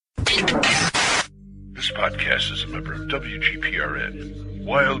This podcast is a member of WGPRN,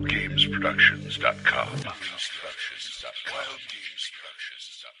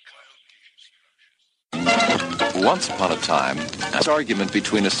 WildGamesProductions.com. Once upon a time, there was an argument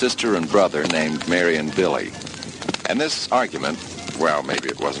between a sister and brother named Mary and Billy. And this argument, well, maybe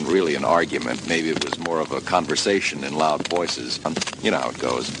it wasn't really an argument. Maybe it was more of a conversation in loud voices. You know how it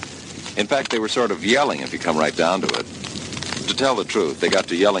goes. In fact, they were sort of yelling if you come right down to it. To tell the truth, they got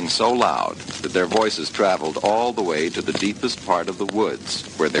to yelling so loud that their voices traveled all the way to the deepest part of the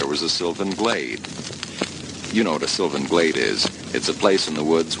woods, where there was a sylvan glade. You know what a sylvan glade is. It's a place in the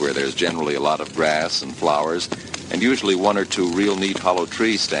woods where there's generally a lot of grass and flowers, and usually one or two real neat hollow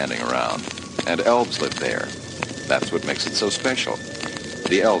trees standing around. And elves live there. That's what makes it so special.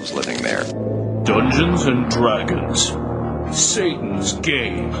 The elves living there. Dungeons and Dragons. Satan's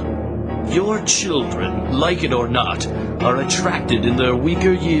game. Your children, like it or not, are attracted in their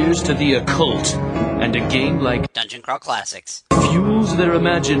weaker years to the occult, and a game like Dungeon Crawl Classics fuels their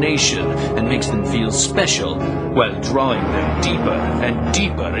imagination and makes them feel special while drawing them deeper and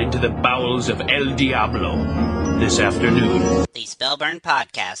deeper into the bowels of El Diablo. This afternoon, the Spellburn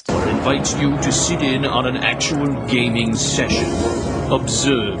Podcast invites you to sit in on an actual gaming session.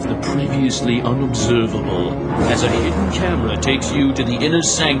 Observe the previously unobservable as a hidden camera takes you to the inner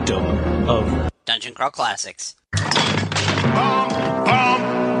sanctum of Dungeon Crawl Classics. Bum,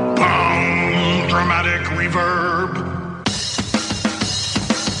 bum, bum, dramatic reverb.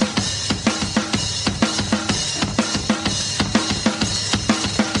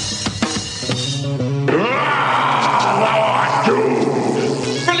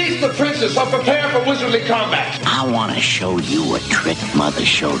 Release the princess or prepare for wizardly combat. I want to show you a trick Mother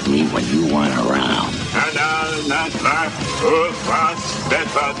showed me when you weren't around.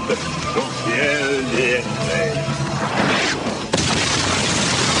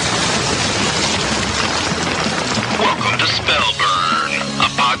 Welcome to Spellburn, a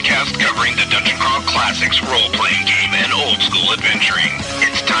podcast covering the Dungeon Crawl Classics role-playing game and old-school adventuring.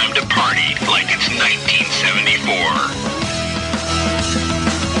 It's time to party like it's 1974.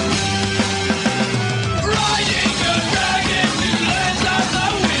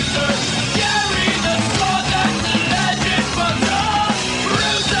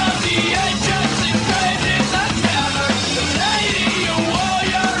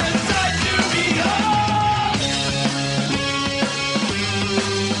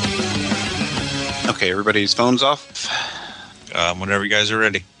 Okay, everybody's phones off. Whenever you guys are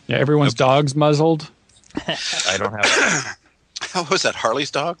ready. Yeah, everyone's dog's muzzled. I don't have. How was that, Harley's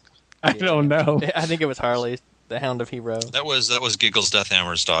dog? I don't know. I think it was Harley, the Hound of Hero. That was Giggles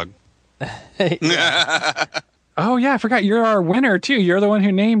Deathhammer's dog. Oh yeah, I forgot. You're our winner too. You're the one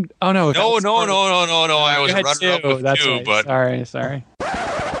who named. Oh no. No. I was running up with That's two, right. but Sorry.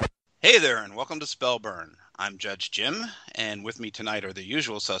 Hey there, and welcome to Spellburn. I'm Judge Jim, and with me tonight are the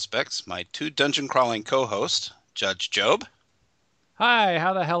usual suspects, my two dungeon-crawling co-hosts, Judge Job. Hi,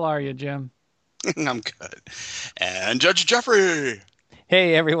 how the hell are you, Jim? I'm good. And Judge Jeffrey.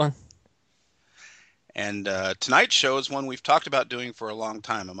 Hey, everyone. And tonight's show is one we've talked about doing for a long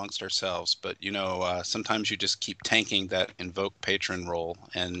time amongst ourselves, but, sometimes you just keep tanking that Invoke patron role,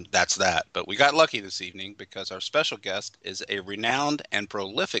 and that's that. But we got lucky this evening because our special guest is a renowned and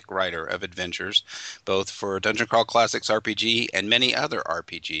prolific writer of adventures, both for Dungeon Crawl Classics RPG and many other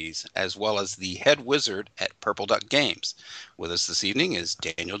RPGs, as well as the head wizard at Purple Duck Games. With us this evening is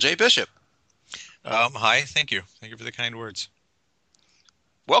Daniel J. Bishop. Hi, thank you. Thank you for the kind words.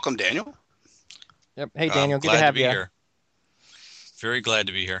 Welcome, Daniel. Yep. Hey, Daniel. Good to have you here. Very glad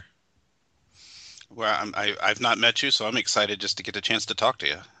to be here. Well, I've not met you, so I'm excited just to get a chance to talk to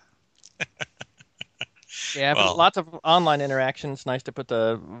you. Yeah, well, lots of online interactions. Nice to put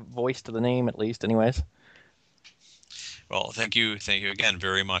the voice to the name, at least, anyways. Well, thank you again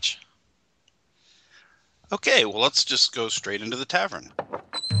very much. Okay, well, let's just go straight into the tavern.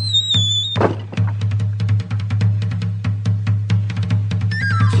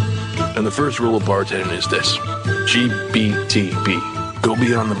 And the first rule of bartending is this. GBTB. Go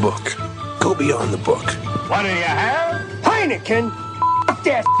beyond the book. Go beyond the book. What do you have? Heineken. F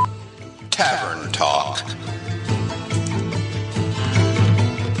that. Tavern Talk.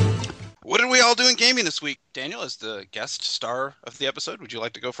 What did we all do in gaming this week? Daniel, as the guest star of the episode, would you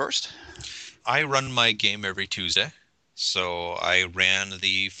like to go first? I run my game every Tuesday, so I ran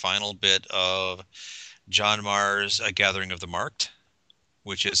the final bit of John Marr's A Gathering of the Marked,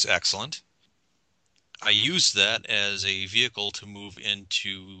 which is excellent. I used that as a vehicle to move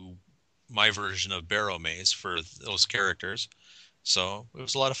into my version of Barrow Maze for those characters, so it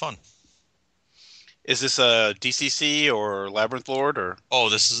was a lot of fun. Is this a DCC or Labyrinth Lord or? Oh,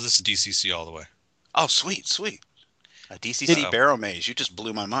 this is DCC all the way. Oh, sweet, sweet. A DCC Barrow Maze. You just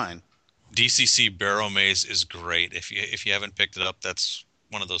blew my mind. DCC Barrow Maze is great. If you haven't picked it up, that's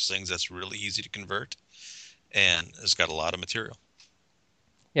one of those things that's really easy to convert, and it's got a lot of material.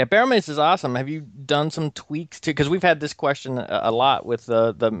 Yeah, Barrow Maze is awesome. Have you done some tweaks to? Because we've had this question a lot with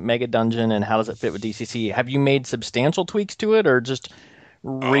the Mega Dungeon and how does it fit with DCC. Have you made substantial tweaks to it, or just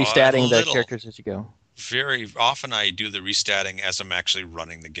restatting the characters as you go? Very often I do the restatting as I'm actually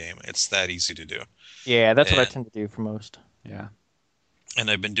running the game. It's that easy to do. Yeah, that's what I tend to do for most. Yeah. And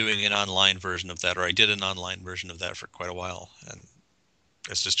I've been doing an online version of that, or I did an online version of that for quite a while, and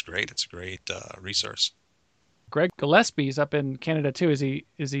it's just great. It's a great resource. Greg Gillespie's up in Canada too. Is he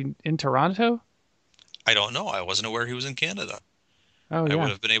in Toronto? I don't know. I wasn't aware he was in Canada. Oh, yeah. I would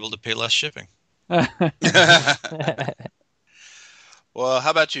have been able to pay less shipping. Well,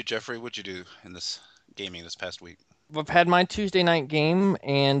 how about you, Jeffrey? What'd you do in this gaming this past week? I've had my Tuesday night game,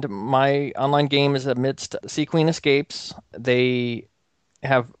 and my online game is amidst Sea Queen escapes. They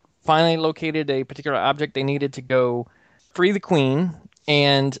have finally located a particular object they needed to go free the queen,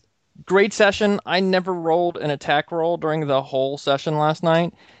 and great session. I never rolled an attack roll during the whole session last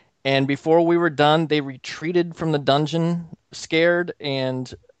night, and before we were done, they retreated from the dungeon, scared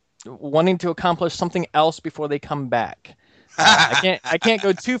and wanting to accomplish something else before they come back. I can't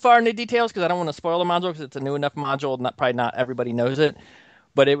go too far into details because I don't want to spoil the module because it's a new enough module. Probably not everybody knows it,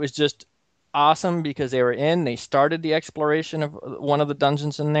 but it was just awesome because they started the exploration of one of the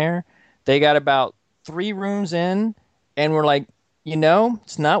dungeons in there. They got about 3 rooms in, and we're like,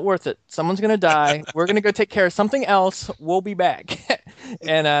 it's not worth it. Someone's going to die. We're going to go take care of something else. We'll be back.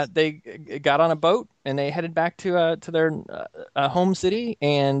 And they got on a boat, and they headed back to their home city,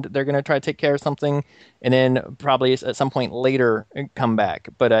 and they're going to try to take care of something, and then probably at some point later come back.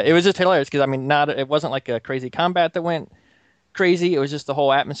 But it was just hilarious because, it wasn't like a crazy combat that went crazy. It was just the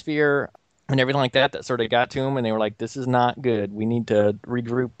whole atmosphere and everything like that sort of got to them, and they were like, this is not good. We need to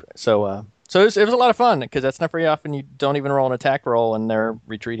regroup. So it was a lot of fun because that's not very often you don't even roll an attack roll and they're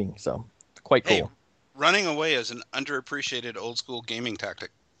retreating. So it's quite cool. Hey, running away is an underappreciated old school gaming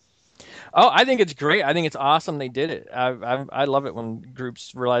tactic. Oh, I think it's great. I think it's awesome they did it. I love it when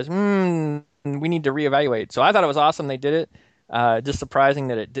groups realize, we need to reevaluate. So I thought it was awesome they did it. Just surprising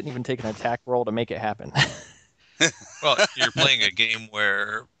that it didn't even take an attack roll to make it happen. Well, you're playing a game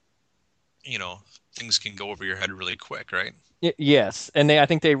where, things can go over your head really quick, right? Yes, and I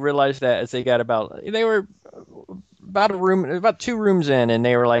think they realized that as they got they were about 2 rooms in, and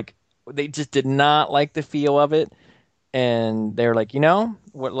they were like, they just did not like the feel of it, and they were like,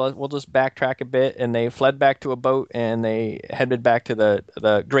 we'll just backtrack a bit, and they fled back to a boat, and they headed back to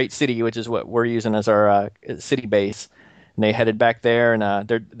the Great City, which is what we're using as our city base, and they headed back there, and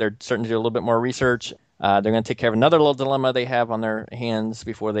they're starting to do a little bit more research. They're going to take care of another little dilemma they have on their hands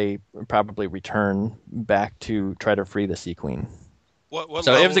before they probably return back to try to free the Sea Queen. So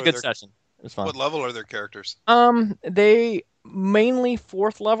it was a good session. It was fun. What level are their characters? They mainly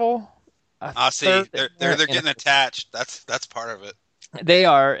 4th level. See, they're getting attached. That's part of it. They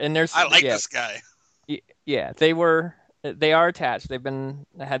are, and there's. I like this guy. Yeah, they are attached. They've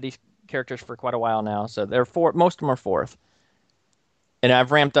had these characters for quite a while now, so they're 4. Most of them are 4th. And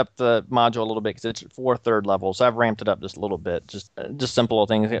I've ramped up the module a little bit because it's 4th, 3rd level, so I've ramped it up just a little bit. Just simple little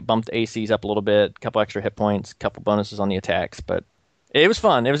things. It bumped ACs up a little bit, a couple extra hit points, a couple bonuses on the attacks. But it was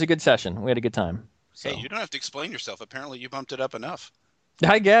fun. It was a good session. We had a good time. So. Hey, you don't have to explain yourself. Apparently, you bumped it up enough.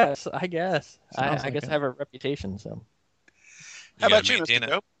 I guess. I guess I have a reputation. So. How about you, Mr.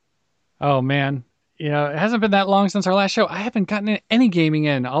 Dope? Oh man, it hasn't been that long since our last show. I haven't gotten any gaming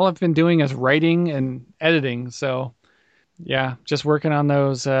in. All I've been doing is writing and editing. So. Yeah, just working on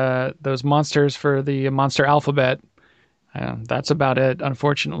those monsters for the monster alphabet. That's about it,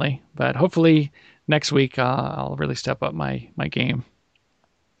 unfortunately. But hopefully next week I'll really step up my game.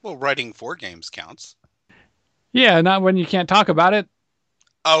 Well, writing 4 games counts. Yeah, not when you can't talk about it.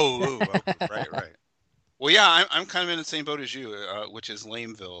 Oh, right. Well, yeah, I'm kind of in the same boat as you, which is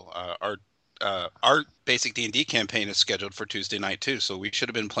Lameville. Our basic D&D campaign is scheduled for Tuesday night too, so we should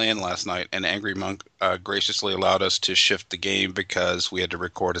have been playing last night, and Angry Monk graciously allowed us to shift the game because we had to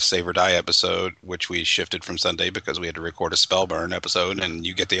record a Save or Die episode, which we shifted from Sunday because we had to record a Spellburn episode, and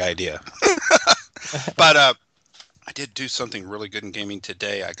you get the idea. But I did do something really good in gaming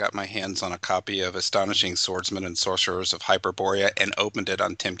today. I got my hands on a copy of Astonishing Swordsmen and Sorcerers of Hyperborea and opened it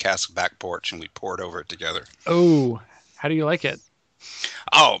on Tim Cask's back porch, and we poured over it together. Oh, how do you like it?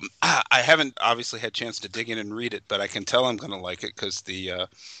 Oh, I haven't obviously had a chance to dig in and read it, but I can tell I'm going to like it because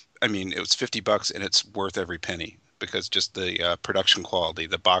it was $50 and it's worth every penny. because just the production quality.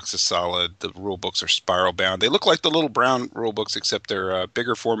 The box is solid. The rule books are spiral bound. They look like the little brown rule books, except they're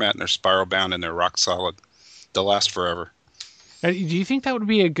bigger format and they're spiral bound and they're rock solid. They'll last forever. Do you think that would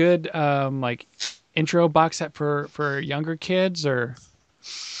be a good like intro box set for younger kids, or?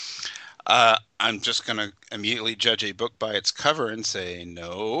 I'm just going to immediately judge a book by its cover and say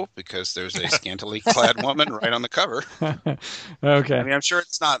no, because there's a scantily clad woman right on the cover. Okay. I mean, I'm sure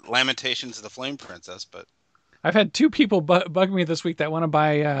it's not Lamentations of the Flame Princess, but I've had two people bug me this week that want to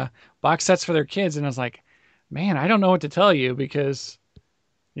buy box sets for their kids, and I was like, man, I don't know what to tell you, because,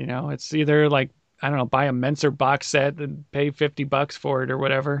 it's either like, I don't know, buy a Menser box set and pay $50 for it or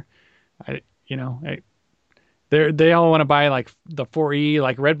whatever. They all want to buy like the 4E,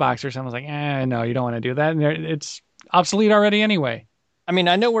 like red box or something. I was like, no, you don't want to do that. And it's obsolete already anyway. I mean,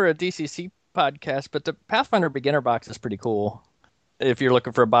 I know we're a DCC podcast, but the Pathfinder beginner box is pretty cool. If you're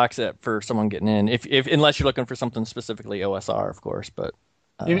looking for a box set for someone getting in, if unless you're looking for something specifically OSR, of course. But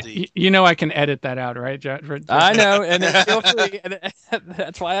I can edit that out, right? I know, and then feel free.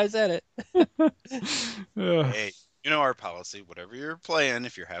 That's why I said it. Hey, our policy. Whatever you're playing,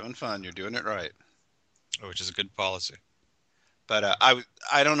 if you're having fun, you're doing it right. Which is a good policy. But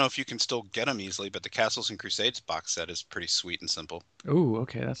I don't know if you can still get them easily, but the Castles and Crusades box set is pretty sweet and simple. Ooh,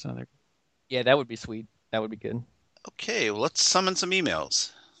 okay, that's another. Yeah, that would be sweet. That would be good. Okay, well, let's summon some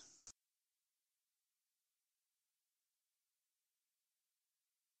emails.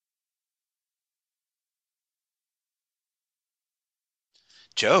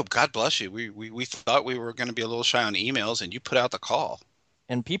 Job, God bless you. We thought we were going to be a little shy on emails, and you put out the call.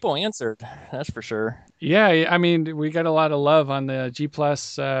 And people answered, that's for sure. Yeah, I mean, we got a lot of love on the G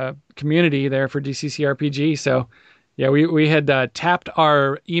Plus community there for DCC RPG. So, yeah, we had tapped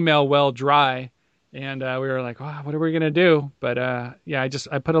our email well dry, and we were like, wow, what are we gonna do? But yeah,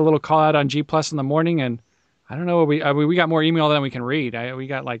 I put a little call out on G Plus in the morning, and I don't know, we got more email than we can read. We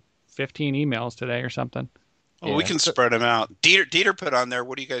got like 15 emails today or something. Well, we can spread them out. Dieter put on there,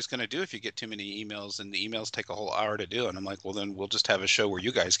 what are you guys going to do if you get too many emails and the emails take a whole hour to do? And I'm like, well, then we'll just have a show where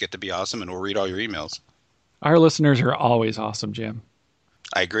you guys get to be awesome and we'll read all your emails. Our listeners are always awesome, Jim.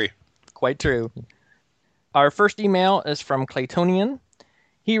 I agree. Quite true. Our first email is from Claytonian.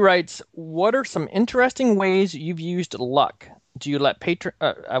 He writes, what are some interesting ways you've used luck? Do you let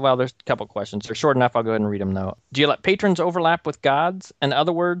well, there's a couple questions. They're short enough. I'll go ahead and read them, though. Do you let patrons overlap with gods? In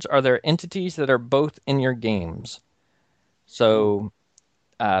other words, are there entities that are both in your games? So,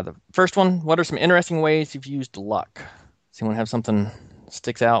 the first one, what are some interesting ways you've used luck? Does anyone have something that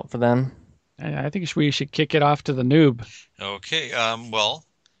sticks out for them? I think we should kick it off to the noob. Okay. Well,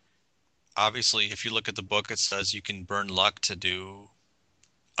 obviously, if you look at the book, it says you can burn luck to do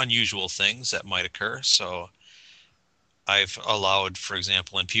unusual things that might occur. So I've allowed, for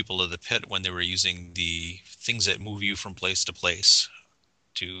example, in People of the Pit, when they were using the things that move you from place to place,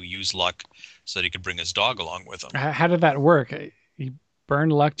 to use luck so that he could bring his dog along with him. How did that work? He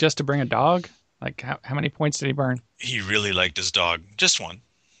burned luck just to bring a dog? Like, how many points did he burn? He really liked his dog. Just one.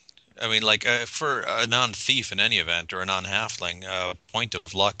 I mean, like, for a non-thief in any event, or a non-halfling, a point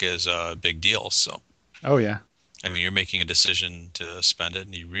of luck is a big deal, so. Oh, yeah. I mean, you're making a decision to spend it,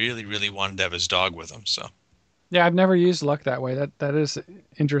 and he really, really wanted to have his dog with him, so. Yeah, I've never used luck that way. That is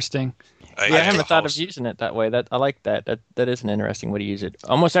interesting. I haven't thought of using it that way. I like that. That is an interesting way to use it.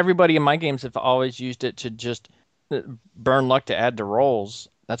 Almost everybody in my games have always used it to just burn luck to add to rolls.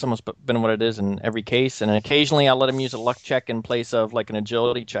 That's almost been what it is in every case. And occasionally I'll let them use a luck check in place of like an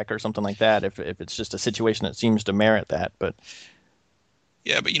agility check or something like that if it's just a situation that seems to merit that. But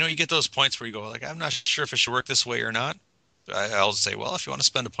yeah, but you get those points where you go like, I'm not sure if it should work this way or not. I'll say, well, if you want to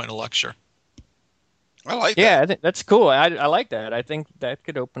spend a point of luck, sure. I like that. Yeah, I think that's cool. I like that. I think that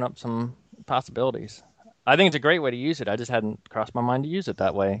could open up some possibilities. I think it's a great way to use it. I just hadn't crossed my mind to use it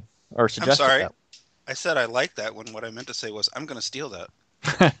that way or suggest I'm sorry. it that. I said I like that when what I meant to say was I'm going to steal that.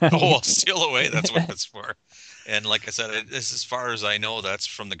 Well, steal away. That's what it's for. And like I said, as far as I know, that's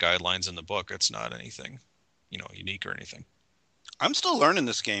from the guidelines in the book. It's not anything, unique or anything. I'm still learning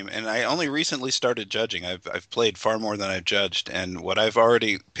this game, and I only recently started judging. I've played far more than I've judged, and what I've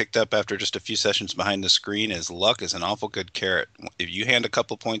already picked up after just a few sessions behind the screen is luck is an awful good carrot. If you hand a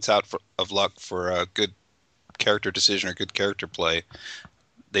couple points out of luck for a good character decision or good character play,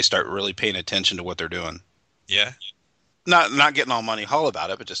 they start really paying attention to what they're doing. Yeah. Not getting all money haul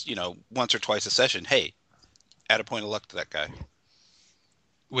about it, but just, once or twice a session, hey, add a point of luck to that guy.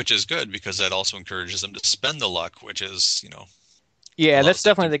 Which is good, because that also encourages them to spend the luck, which is, Yeah, that's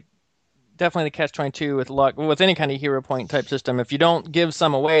definitely the catch-22 with luck. With any kind of hero point type system, if you don't give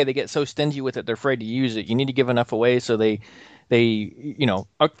some away, they get so stingy with it, they're afraid to use it. You need to give enough away so they they,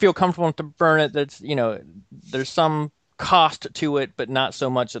 feel comfortable to burn it. That's, there's some cost to it, but not so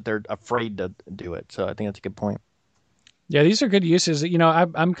much that they're afraid to do it. So I think that's a good point. Yeah, these are good uses.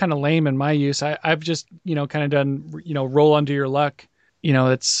 I'm kind of lame in my use. I've just, kind of done, roll under your luck.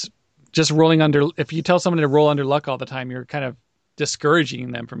 It's just rolling under. If you tell someone to roll under luck all the time, you're kind of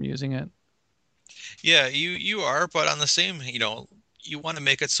discouraging them from using it. Yeah, you are, but on the same, you want to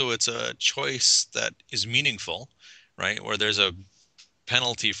make it so it's a choice that is meaningful, right? Where there's a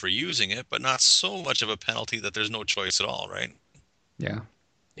penalty for using it, but not so much of a penalty that there's no choice at all, right? Yeah.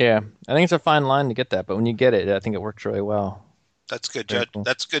 Yeah, I think it's a fine line to get that, but when you get it, I think it works really well. That's good, Cool.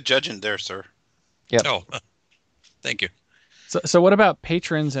 That's good judging there, sir. Yeah. Oh, thank you. So what about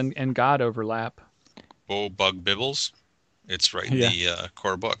patrons and God overlap? Oh, Bug Bibbles. It's right in the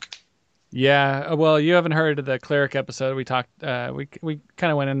core book. Yeah. Well, you haven't heard of the cleric episode. We talked. We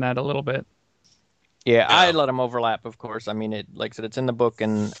kind of went in that a little bit. Yeah, I let them overlap. Of course. I mean, like I said, it's in the book,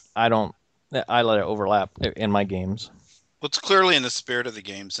 and I let it overlap in my games. Well, it's clearly in the spirit of the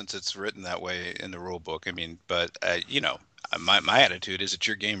game since it's written that way in the rule book. I mean, but my attitude is it's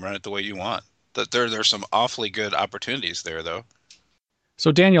your game, run it the way you want. There's some awfully good opportunities there, though.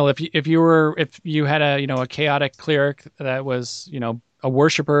 So Daniel, if you had a chaotic cleric that was a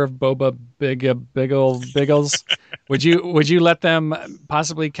worshiper of Boba Biggles, would you let them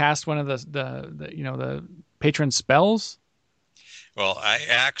possibly cast one of the patron spells? Well, I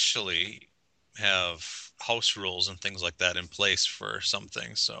actually have house rules and things like that in place for some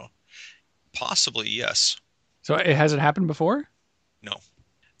things, so possibly yes. So has it happened before? No.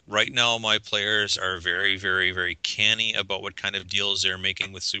 Right now, my players are very, very, very canny about what kind of deals they're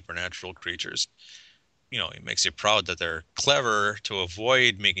making with supernatural creatures. It makes you proud that they're clever to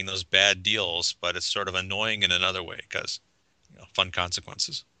avoid making those bad deals, but it's sort of annoying in another way because, fun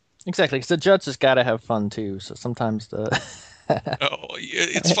consequences. Exactly, because the judge has got to have fun too. So sometimes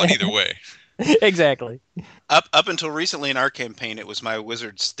it's fun either way. Exactly. Up until recently in our campaign, it was my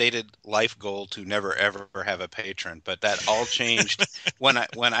wizard's stated life goal to never ever have a patron, but that all changed when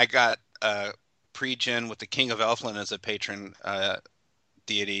I got pre-gen with the King of Elfland as a patron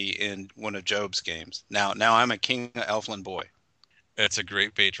deity in one of Job's games. Now I'm a King of Elfland boy. It's a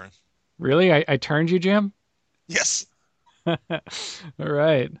great patron. Really? I turned you, Jim? Yes. All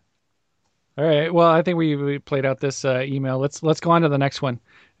right. Well, I think we played out this email. Let's go on to the next one.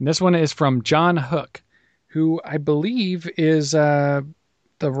 And this one is from John Hook, who I believe is the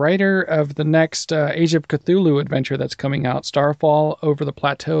writer of the next Age of Cthulhu adventure that's coming out, Starfall Over the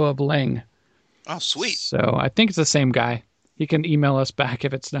Plateau of Leng. Oh, sweet. So I think it's the same guy. He can email us back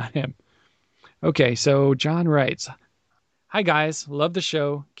if it's not him. Okay, so John writes, "Hi guys, love the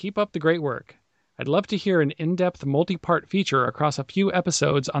show. Keep up the great work. I'd love to hear an in-depth multi-part feature across a few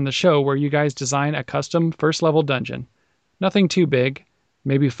episodes on the show where you guys design a custom first-level dungeon. Nothing too big,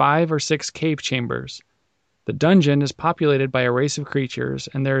 maybe 5 or 6 cave chambers. The dungeon is populated by a race of creatures,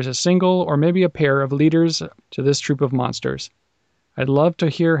 and there is a single or maybe a pair of leaders to this troop of monsters. I'd love to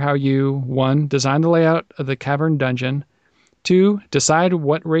hear how you, 1, design the layout of the cavern dungeon, 2, decide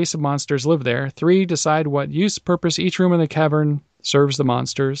what race of monsters live there, 3, decide what use purpose each room in the cavern serves the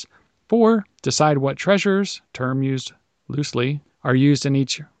monsters, 4, decide what treasures, term used loosely, are used in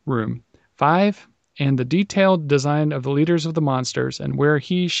each room, 5, and the detailed design of the leaders of the monsters and where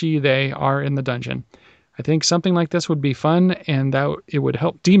he, she, they are in the dungeon. I think something like this would be fun and that it would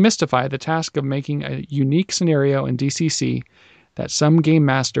help demystify the task of making a unique scenario in DCC that some game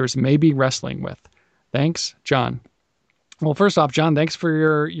masters may be wrestling with. Thanks, John." Well, first off, John, thanks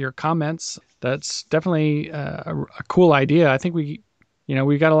for your comments. That's definitely a cool idea. I think we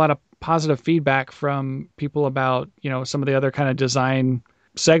got a lot of positive feedback from people about, some of the other kind of design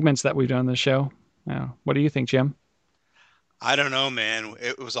segments that we've done on the show. What do you think, Jim? I don't know, man.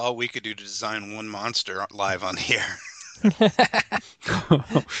 It was all we could do to design one monster live on the air.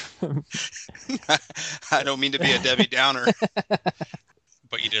 I don't mean to be a Debbie Downer.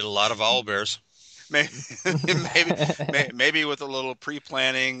 But you did a lot of owlbears. Maybe with a little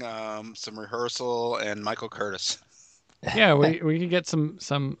pre-planning, some rehearsal, and Michael Curtis. Yeah, we could get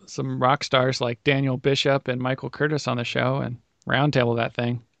some rock stars like Daniel Bishop and Michael Curtis on the show and roundtable that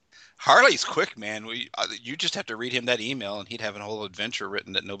thing. Harley's quick, man. You just have to read him that email, and he'd have a whole adventure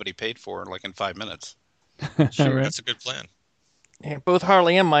written that nobody paid for, like in 5 minutes. Sure, Right. That's a good plan. Yeah, both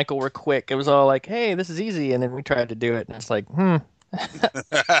Harley and Michael were quick. It was all like, "Hey, this is easy," and then we tried to do it, and it's like, In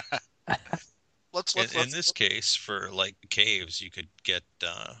this case, for like caves, you could get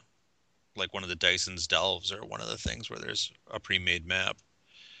like one of the Dyson's delves or one of the things where there's a pre-made map,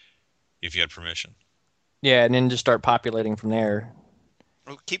 if you had permission. Yeah, and then just start populating from there.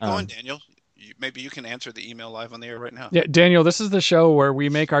 Well, keep going, Daniel. maybe you can answer the email live on the air right now. Yeah, Daniel, this is the show where we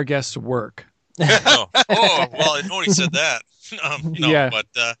make our guests work. Oh, well, I already said that. No, Yeah. but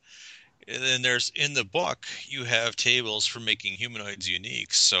then there's in the book, you have tables for making humanoids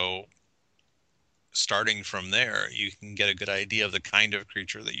unique. So starting from there, you can get a good idea of the kind of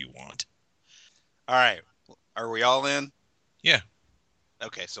creature that you want. All right. Are we all in? Yeah.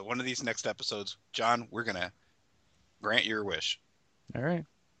 Okay, so one of these next episodes, John, we're going to grant your wish. All right.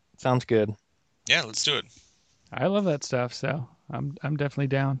 Sounds good. Yeah, let's do it. I love that stuff, so I'm definitely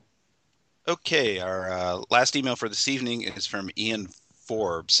down. Okay, our last email for this evening is from Ian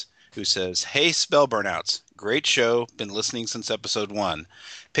Forbes, who says, "Hey, Spell Burnouts. Great show. Been listening since episode 1.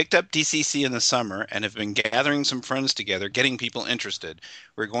 Picked up DCC in the summer and have been gathering some friends together, getting people interested.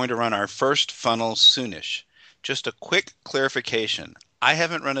 We're going to run our first funnel soonish. Just a quick clarification. I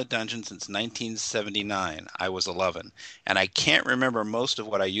haven't run a dungeon since 1979. I was 11, and I can't remember most of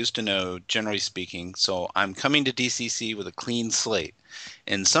what I used to know, generally speaking, so I'm coming to DCC with a clean slate.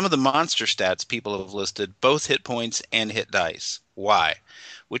 In some of the monster stats people have listed, both hit points and hit dice. Why?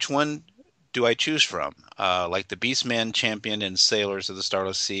 Which one do I choose from? Like the Beastman champion in Sailors of the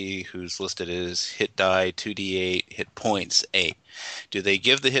Starless Sea, who's listed as hit die 2d8, hit points 8. Do they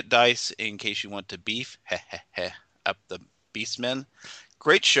give the hit dice in case you want to beef up the Beastmen?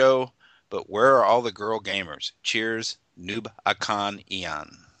 Great show, but where are all the girl gamers? Cheers, Noob Akan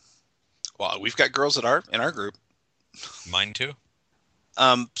Eon." Well, we've got girls in our group. Mine too.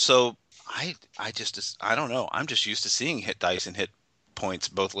 So I don't know. I'm just used to seeing hit dice and hit points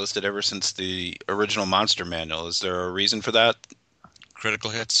both listed ever since the original Monster Manual. Is there a reason for that? Critical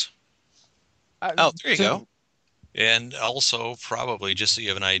hits. There you go. And also, probably just so you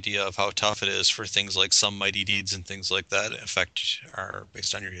have an idea of how tough it is for things like some mighty deeds and things like that are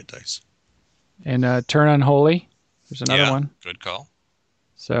based on your hit dice. And Turn Unholy. There's another one. Good call.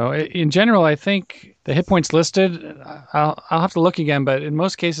 So in general, I think the hit points listed, I'll have to look again, but in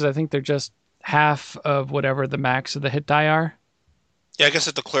most cases, I think they're just half of whatever the max of the hit die are. Yeah, I guess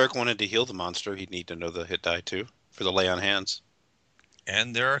if the cleric wanted to heal the monster, he'd need to know the hit die too for the lay on hands.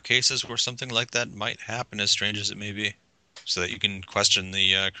 And there are cases where something like that might happen, as strange as it may be, so that you can question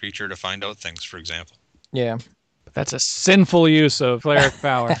the creature to find out things, for example. Yeah. But that's a sinful use of cleric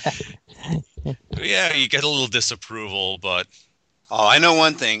power. Yeah, you get a little disapproval, but... Oh, I know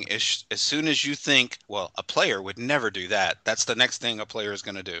one thing. As soon as you think, well, a player would never do that, that's the next thing a player is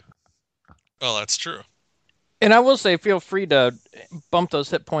going to do. Well, that's true. And I will say, feel free to bump those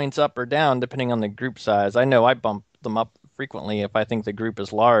hit points up or down depending on the group size. I know I bump them up frequently if I think the group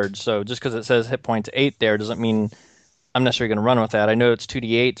is large. So just because it says hit points 8 there doesn't mean I'm necessarily going to run with that. I know it's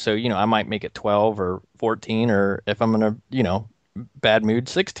 2d8, so I might make it 12 or 14, or if I'm going to bad mood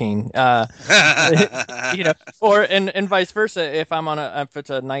 16. Or and vice versa. If it's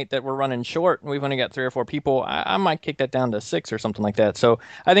a night that we're running short and we've only got 3 or 4 people, I might kick that down to 6 or something like that. So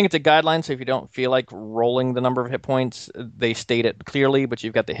I think it's a guideline. So if you don't feel like rolling the number of hit points, they state it clearly, but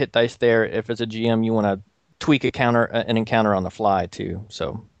you've got the hit dice there. If as a GM you want to tweak an encounter on the fly too.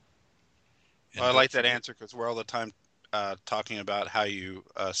 So well, I like that answer because we're all the time talking about how you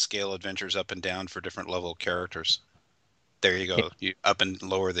scale adventures up and down for different level characters. There you go. Yep. You up and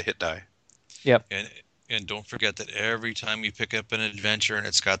lower the hit die. Yep. And don't forget that every time you pick up an adventure and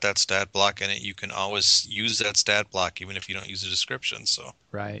it's got that stat block in it, you can always use that stat block even if you don't use a description. So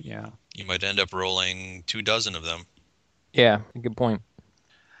right, yeah. You might end up rolling 24 of them. Yeah, good point.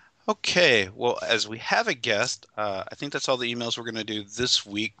 Okay, well, as we have a guest, I think that's all the emails we're going to do this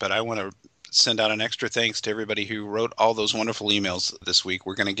week, but I want to send out an extra thanks to everybody who wrote all those wonderful emails this week.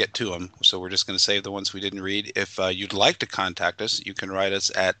 We're going to get to them, so we're just going to save the ones we didn't read. If you'd like to contact us, you can write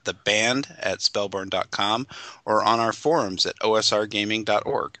us at theband@spellburn.com or on our forums at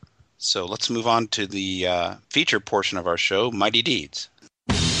osrgaming.org. So let's move on to the feature portion of our show, Mighty Deeds.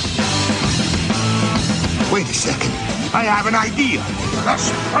 Wait a second. I have an idea.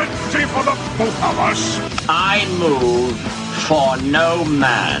 There's plenty for the both of us. I move for no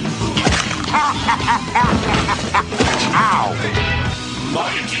man. Ow!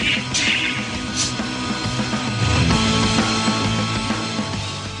 Mighty Deeds.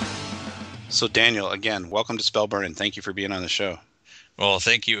 So Daniel, again, welcome to Spellburn, and thank you for being on the show. Well,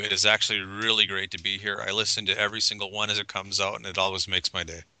 thank you. It is actually really great to be here. I listen to every single one as it comes out, and it always makes my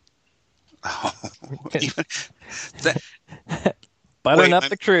day. Buttering up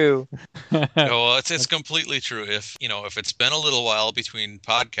the crew. Well, it's completely true. If it's been a little while between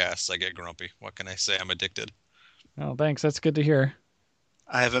podcasts, I get grumpy. What can I say? I'm addicted. Oh, thanks. That's good to hear.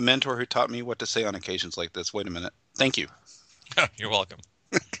 I have a mentor who taught me what to say on occasions like this. Wait a minute. Thank you. You're welcome.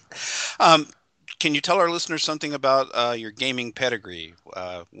 Can you tell our listeners something about your gaming pedigree?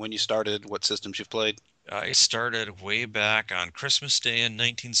 When you started, what systems you've played? I started way back on Christmas Day in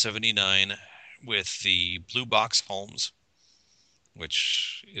 1979 with the Blue Box Homes,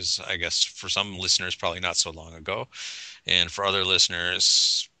 which is, I guess, for some listeners, probably not so long ago, and for other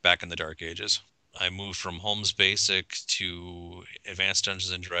listeners, back in the dark ages. I moved from Holmes Basic to Advanced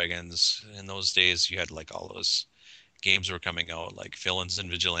Dungeons and Dragons. In those days, you had like all those games were coming out, like Villains and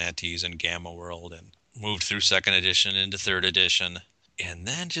Vigilantes and Gamma World, and moved through second edition into third edition, and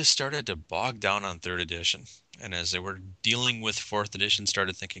then just started to bog down on third edition. And as they were dealing with fourth edition,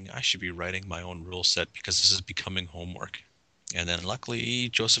 started thinking I should be writing my own rule set because this is becoming homework. And then luckily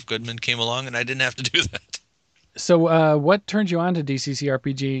Joseph Goodman came along and I didn't have to do that. So what turned you on to DCC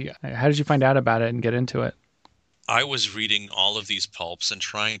RPG? How did you find out about it and get into it? I was reading all of these pulps and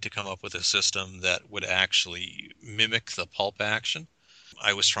trying to come up with a system that would actually mimic the pulp action.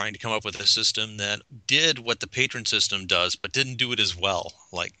 I was trying to come up with a system that did what the patron system does, but didn't do it as well.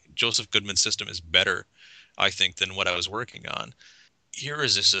 Like Joseph Goodman's system is better, I think, than what I was working on. Here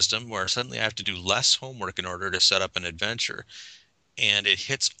is a system where suddenly I have to do less homework in order to set up an adventure. And it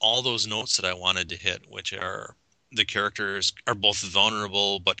hits all those notes that I wanted to hit, which are the characters are both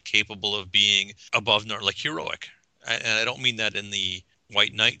vulnerable but capable of being above normal, like heroic. And I don't mean that in the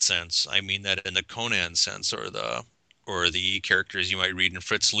White Knight sense. I mean that in the Conan sense, or the characters you might read in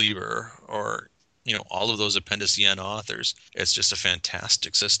Fritz Leiber, or all of those Appendician authors. It's just a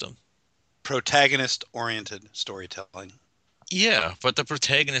fantastic system. Protagonist-oriented storytelling. Yeah, but the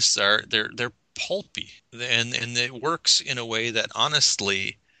protagonists they're pulpy, and it works in a way that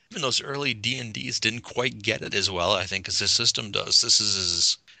honestly, even those early D&Ds didn't quite get it as well, I think, as this system does. This is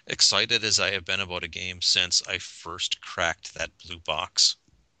as excited as I have been about a game since I first cracked that blue box.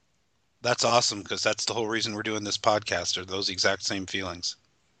 That's awesome, because that's the whole reason we're doing this podcast, are those exact same feelings.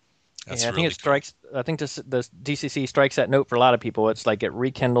 That's I really think it strikes. I think the DCC strikes that note for a lot of people. It's like it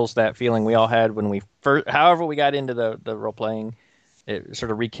rekindles that feeling we all had when we first, however we got into the role playing. It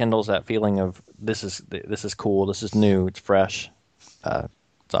sort of rekindles that feeling of this is cool, this is new, it's fresh.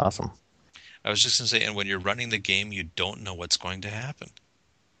 It's awesome. I was just going to say, and when you're running the game, you don't know what's going to happen.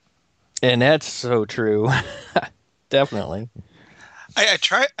 And that's so true. Definitely. I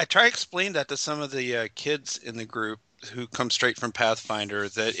try to explain that to some of the kids in the group who come straight from Pathfinder,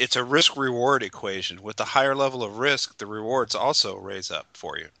 that it's a risk-reward equation. With the higher level of risk, the rewards also raise up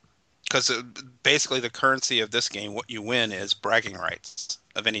for you. Because basically the currency of this game, what you win is bragging rights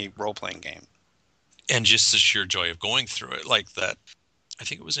of any role-playing game. And just the sheer joy of going through it. Like that, I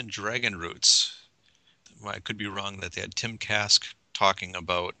think it was in Dragon Roots. I could be wrong, that they had Tim Kask talking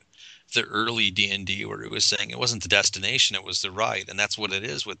about the early D&D, where he was saying it wasn't the destination, it was the ride. And that's what it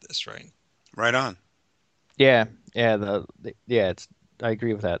is with this, right? Right on. Yeah. It's. I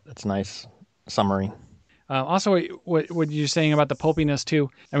agree with that. That's a nice summary. Also, what you're saying about the pulpiness too.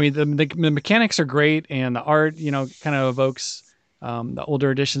 I mean, the mechanics are great, and the art, kind of evokes the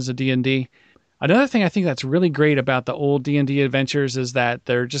older editions of D&D. Another thing I think that's really great about the old D&D adventures is that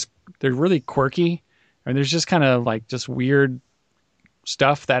they're really quirky, and there's just kind of like just weird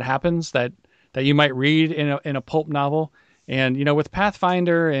stuff that happens that you might read in a pulp novel. And with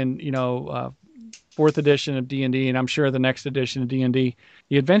Pathfinder and fourth edition of D&D, and I'm sure the next edition of D&D,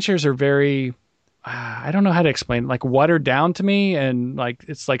 the adventures are very, I don't know how to explain, like watered down to me, and like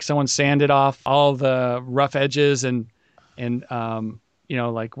it's like someone sanded off all the rough edges, and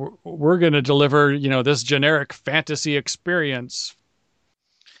like we're going to deliver this generic fantasy experience.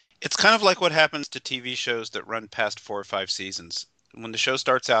 It's kind of like what happens to TV shows that run past 4 or 5 seasons. When the show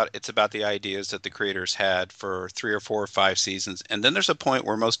starts out, it's about the ideas that the creators had for 3 or 4 or 5 seasons, and then there's a point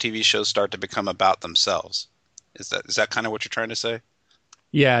where most TV shows start to become about themselves. Is that kind of what you're trying to say?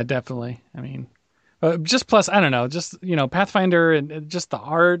 Yeah, definitely. I mean, just plus, I don't know, just Pathfinder and just the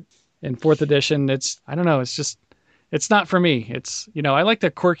art in fourth edition. It's, I don't know, it's not for me. It's I like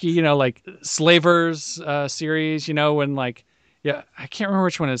the quirky like Slavers series. When like, yeah, I can't remember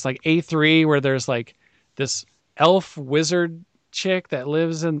which one. It's like A3, where there's like this elf wizard chick that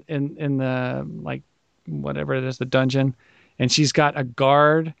lives in the like whatever it is, the dungeon, and she's got a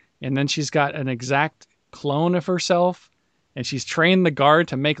guard, and then she's got an exact clone of herself, and she's trained the guard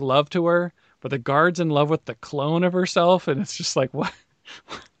to make love to her, but the guard's in love with the clone of herself, and it's just like, what?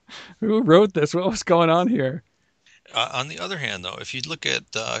 Who wrote this? What was going on here? On the other hand, though, if you look at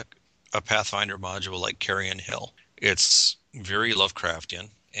a Pathfinder module like Carrion Hill, it's very Lovecraftian,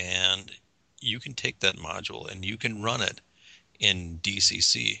 and you can take that module and you can run it in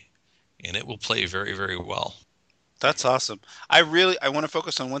DCC, and it will play very, very well. That's awesome. I want to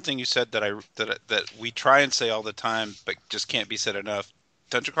focus on one thing you said that we try and say all the time, but just can't be said enough.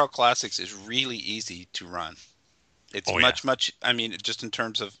 Dungeon Crawl Classics is really easy to run. It's much. I mean, just in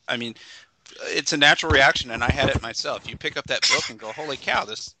terms of, it's a natural reaction, and I had it myself. You pick up that book and go, "Holy cow!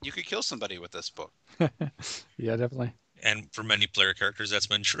 You could kill somebody with this book." Yeah, definitely. And for many player characters, that's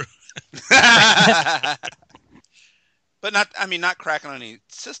been true. But not cracking on any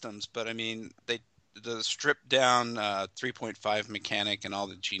systems, but the stripped down 3.5 mechanic and all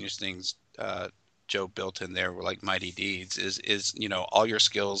the genius things Joe built in there were like mighty deeds. Is all your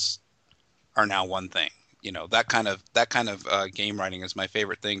skills are now one thing. That kind of game writing is my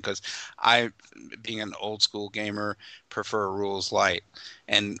favorite thing, because I, being an old school gamer, prefer rules light,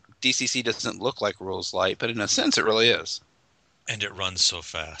 and DCC doesn't look like rules light, but in a sense it really is. And it runs so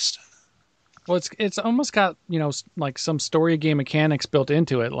fast. Well, it's almost got like some story game mechanics built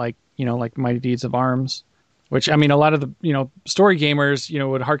into it, like like Mighty Deeds of Arms, which a lot of the story gamers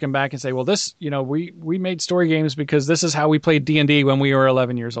would harken back and say, well, this we made story games because this is how we played D&D when we were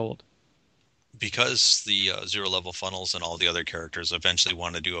 11 years old. Because the zero level funnels and all the other characters eventually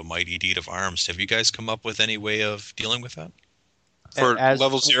want to do a Mighty Deed of Arms. Have you guys come up with any way of dealing with that? For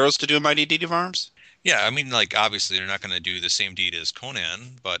level zeros to do a Mighty Deed of Arms? Yeah, obviously they're not going to do the same deed as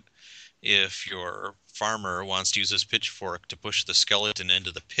Conan, but if your farmer wants to use his pitchfork to push the skeleton into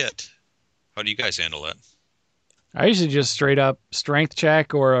the pit, how do you guys handle that? I usually just straight up strength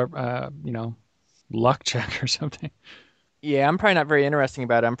check or luck check or something. Yeah, I'm probably not very interesting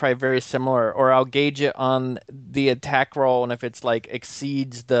about it. I'm probably very similar, or I'll gauge it on the attack roll, and if it's like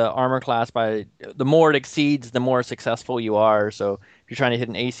exceeds the armor class by the more it exceeds, the more successful you are. So if you're trying to hit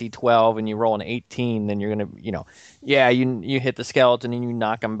an AC 12 and you roll an 18, then you're gonna, you hit the skeleton and you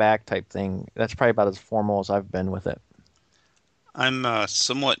knock them back type thing. That's probably about as formal as I've been with it. I'm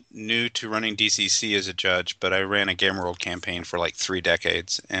somewhat new to running DCC as a judge, but I ran a Game World campaign for like 3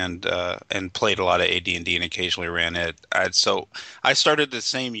 decades and played a lot of AD&D and occasionally ran it. So I started the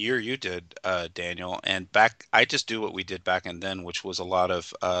same year you did, Daniel, and I just do what we did back and then, which was a lot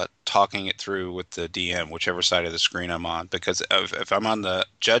of talking it through with the DM, whichever side of the screen I'm on. Because if I'm on the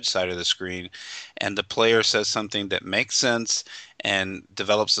judge side of the screen and the player says something that makes sense and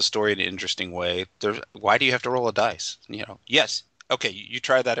develops the story in an interesting way, why do you have to roll a dice? Yes. Okay, you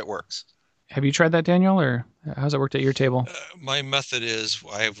try that, it works. Have you tried that, Daniel, or how's it worked at your table? My method is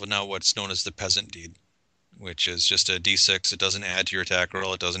I have now what's known as the peasant deed, which is just a d6. It doesn't add to your attack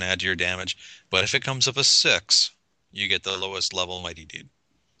roll. It doesn't add to your damage. But if it comes up a 6, you get the lowest level mighty deed.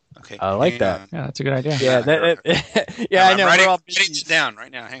 Okay. I like that. Yeah, that's a good idea. Yeah, I know. I'm we're all writing it down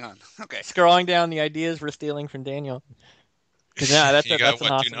right now. Hang on. Okay. scrolling down the ideas we're stealing from Daniel. That's you that's got an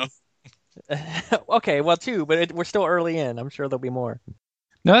what awesome. you know? Okay, well, 2, but we're still early in. I'm sure there'll be more.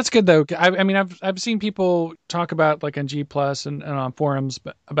 No, that's good though. I've seen people talk about like on G Plus and on forums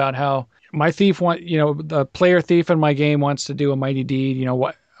about how my thief the player thief in my game wants to do a mighty deed.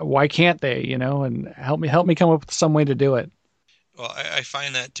 Why can't they? And help me come up with some way to do it. Well, I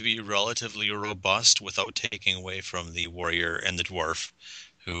find that to be relatively robust without taking away from the warrior and the dwarf,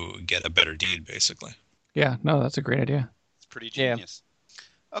 who get a better deed, basically. Yeah, no, that's a great idea. It's pretty genius. Yeah.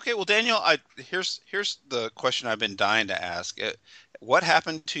 Okay, well, Daniel, here's the question I've been dying to ask. What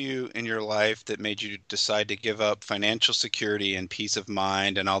happened to you in your life that made you decide to give up financial security and peace of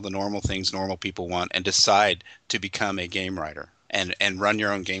mind and all the normal things normal people want and decide to become a game writer and run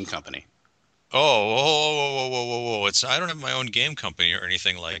your own game company? Whoa. I don't have my own game company or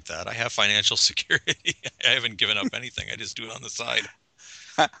anything like that. I have financial security. I haven't given up anything. I just do it on the side.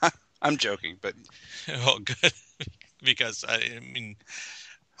 I'm joking, but... Oh, good. Because,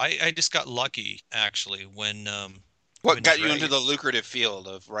 I just got lucky, actually, when... What got you into the lucrative field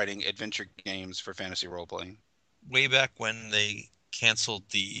of writing adventure games for fantasy role-playing? Way back when they canceled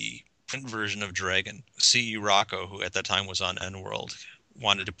the print version of Dragon, C.E. Rocco, who at that time was on N-World,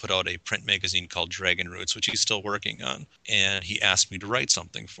 wanted to put out a print magazine called Dragon Roots, which he's still working on, and he asked me to write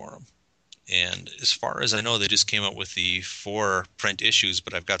something for him. And as far as I know, they just came out with the 4 print issues,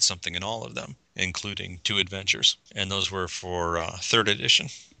 but I've got something in all of them, including 2 adventures, and those were for 3rd edition.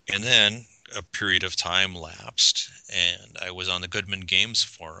 And then a period of time lapsed, and I was on the Goodman Games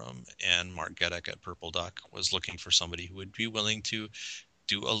forum, and Mark Gedek at Purple Duck was looking for somebody who would be willing to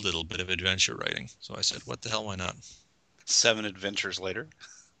do a little bit of adventure writing. So I said, what the hell, why not? 7 adventures later.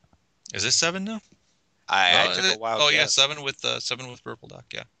 Is it 7 now? I took a wild guess. Yeah, 7 with Purple Duck,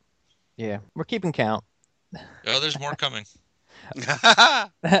 yeah. Yeah, we're keeping count. Oh, there's more coming.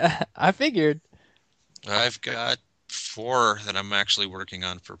 I figured. I've got 4 that I'm actually working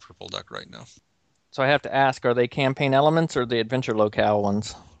on for Purple Duck right now. So I have to ask, are they campaign elements or the adventure locale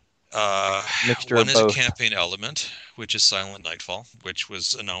ones? Mixture one of both. is a campaign element, which is Silent Nightfall, which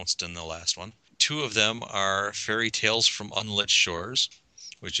was announced in the last one. 2 of them are fairy tales from unlit shores,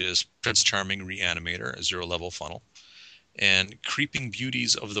 which is Prince Charming Reanimator, a 0-level funnel, and Creeping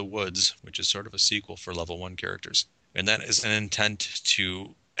Beauties of the Woods, which is sort of a sequel for level 1 characters. And that is an intent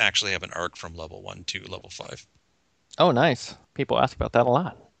to actually have an arc from level 1 to level 5. Oh, nice. People ask about that a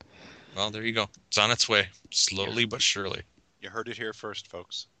lot. Well, there you go. It's on its way, slowly but surely. You heard it here first,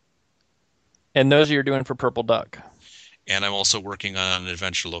 folks. And those you're doing for Purple Duck. And I'm also working on an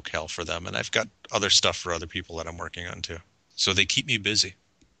adventure locale for them, and I've got other stuff for other people that I'm working on too. So they keep me busy.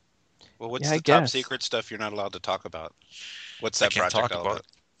 Well, what's the top secret stuff you're not allowed to talk about? What's that project all about?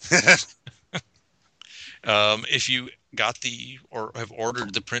 If you got or have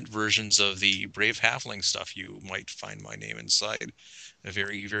ordered the print versions of the Brave Halfling stuff, you might find my name inside a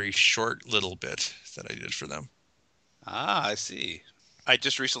very, very short little bit that I did for them. Ah, I see. I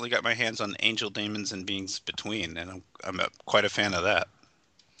just recently got my hands on Angel Demons and Beings Between, and I'm quite a fan of that.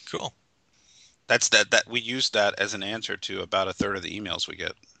 Cool. That's that we use that as an answer to about a third of the emails we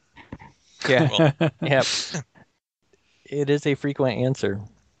get. Yeah. Well, yep. It is a frequent answer.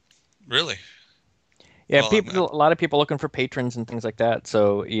 Really? Yeah, a lot of people looking for patrons and things like that.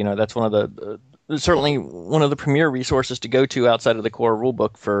 So, that's one of certainly one of the premier resources to go to outside of the core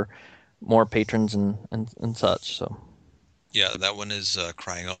rulebook for more patrons and such. So. Yeah, that one is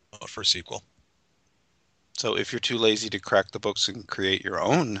crying out for a sequel. So if you're too lazy to crack the books and create your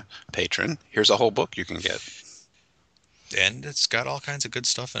own patron, here's a whole book you can get. And it's got all kinds of good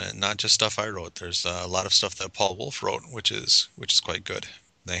stuff in it, not just stuff I wrote. There's a lot of stuff that Paul Wolf wrote, which is quite good.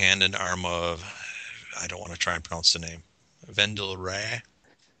 The hand and arm of, I don't want to try and pronounce the name, Vendel Ray.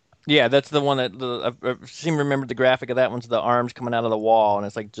 Yeah, that's the one that I seem to remember the graphic of that one's the arms coming out of the wall, and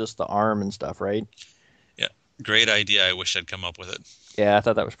it's like just the arm and stuff, right? Yeah, great idea. I wish I'd come up with it. Yeah, I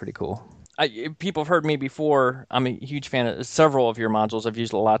thought that was pretty cool. People have heard me before. I'm a huge fan of several of your modules. I've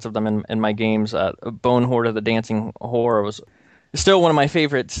used lots of them in my games. Bone Horde of the Dancing Horror was still one of my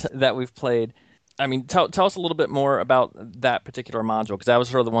favorites that we've played. I mean, tell us a little bit more about that particular module, because that was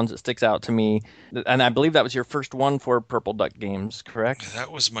sort of the ones that sticks out to me. And I believe that was your first one for Purple Duck Games, correct?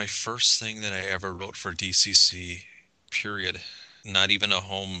 That was my first thing that I ever wrote for DCC, period. Not even a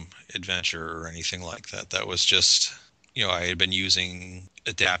home adventure or anything like that. That was just, I had been using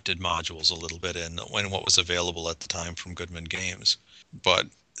adapted modules a little bit in what was available at the time from Goodman Games. But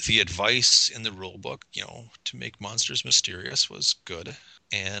the advice in the rulebook, to make monsters mysterious was good.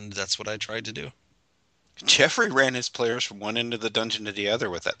 And that's what I tried to do. Jeffrey ran his players from one end of the dungeon to the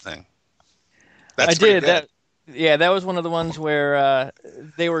other with that thing. I did that. Yeah, that was one of the ones where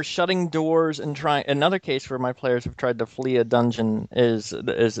they were shutting doors and trying. Another case where my players have tried to flee a dungeon is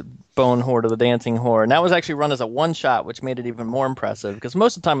Bone Horde of the Dancing Horror. And that was actually run as a one-shot, which made it even more impressive. Because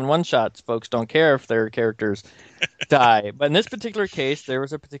most of the time in one-shots, folks don't care if their characters die. But in this particular case, there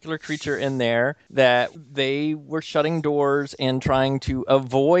was a particular creature in there that they were shutting doors and trying to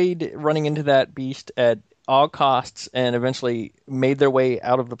avoid running into that beast at all costs, and eventually made their way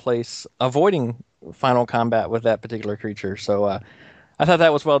out of the place, avoiding final combat with that particular creature. So I thought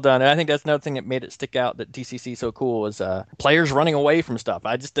that was well done. And I think that's another thing that made it stick out that DCC so cool was players running away from stuff.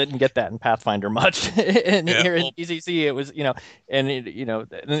 I just didn't get that in Pathfinder much. And here in DCC, it was,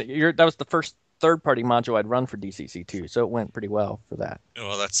 that was the first third-party module I'd run for DCC too. So it went pretty well for that.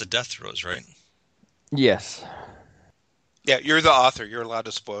 Well, that's the Death Throes, right? Yes. Yeah, you're the author. You're allowed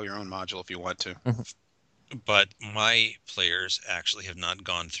to spoil your own module if you want to. Mm-hmm. But my players actually have not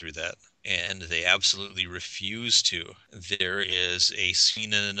gone through that, and they absolutely refuse to. There is a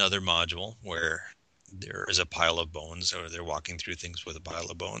scene in another module where there is a pile of bones, or they're walking through things with a pile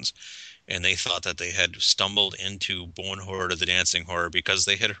of bones, and they thought that they had stumbled into Bone Horde of the Dancing Horror because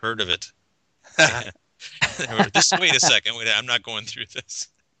they had heard of it. Wait a second, I'm not going through this.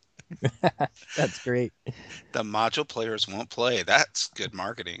 That's great. The module players won't play. That's good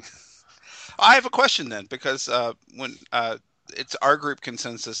marketing. I have a question then, because when it's our group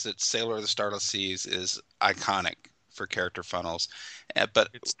consensus that Sailor of the Starless Seas is iconic for character funnels, but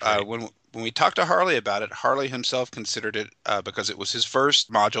when we talked to Harley about it, Harley himself considered it, because it was his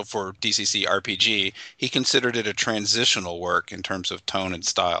first module for DCC RPG, he considered it a transitional work in terms of tone and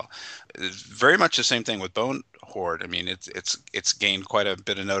style. It's very much the same thing with Bone Horde. I mean, it's gained quite a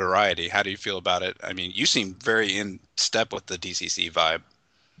bit of notoriety. How do you feel about it? I mean, you seem very in step with the DCC vibe.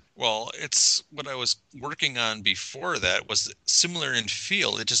 Well, it's what I was working on before that was similar in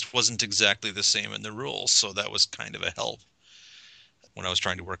feel. It just wasn't exactly the same in the rules, so that was kind of a help when I was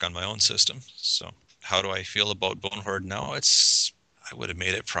trying to work on my own system. So how do I feel about Bone Horde now? I would have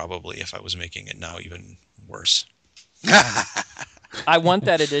made it probably, if I was making it now, even worse. I want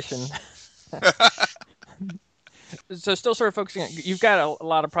that edition. So still sort of focusing on, you've got a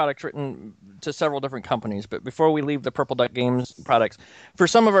lot of products written to several different companies, but before we leave the Purple Duck Games products, for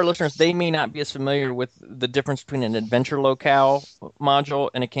some of our listeners, they may not be as familiar with the difference between an adventure locale module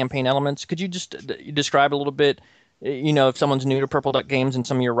and a campaign elements. Could you just describe a little bit, if someone's new to Purple Duck Games and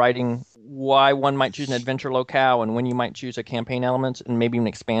some of your writing, why one might choose an adventure locale and when you might choose a campaign elements, and maybe even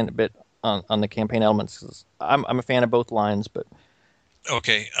expand a bit on the campaign elements? 'Cause I'm a fan of both lines, but...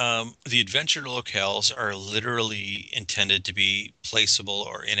 Okay, the adventure locales are literally intended to be placeable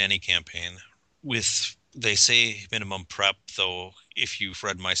or in any campaign. They say minimum prep, though if you've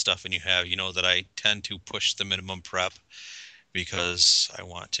read my stuff and you have, you know that I tend to push the minimum prep because I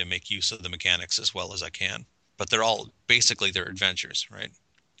want to make use of the mechanics as well as I can. But they're adventures, right?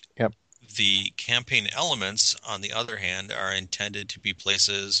 Yep. The campaign elements, on the other hand, are intended to be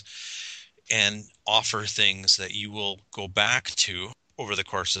places and offer things that you will go back to over the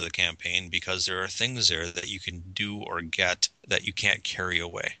course of the campaign, because there are things there that you can do or get that you can't carry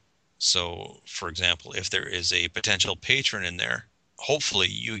away. So, for example, if there is a potential patron in there, hopefully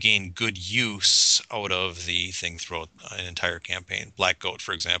you gain good use out of the thing throughout an entire campaign. Black Goat,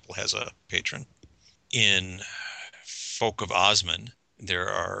 for example, has a patron. In Folk of Osman, there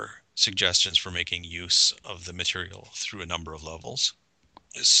are suggestions for making use of the material through a number of levels.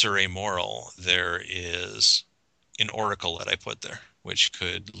 Surrey Moral, there is an oracle that I put there, which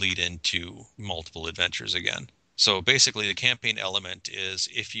could lead into multiple adventures again. So basically, the campaign element is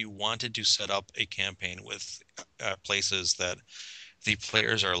if you wanted to set up a campaign with places that the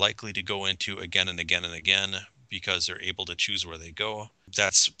players are likely to go into again and again and again because they're able to choose where they go,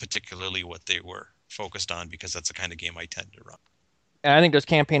 that's particularly what they were focused on, because that's the kind of game I tend to run. And I think those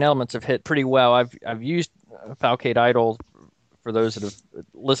campaign elements have hit pretty well. I've used Falcade Idol. For those that have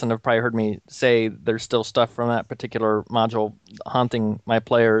listened, have probably heard me say there's still stuff from that particular module haunting my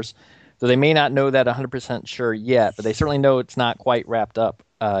players. So they may not know that 100% sure yet, but they certainly know it's not quite wrapped up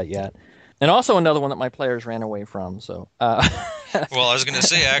yet. And also another one that my players ran away from. So, well, I was going to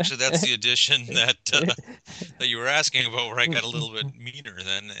say, actually, that's the edition that you were asking about, where I got a little bit meaner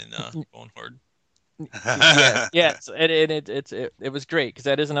than in Bone Horde. yes, it was great, because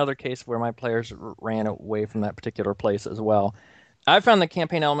that is another case where my players ran away from that particular place as well. I found the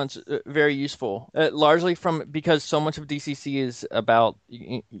campaign elements very useful, largely because so much of DCC is about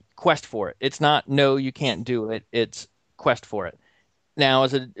quest for it. It's not no, you can't do it. It's quest for it. Now,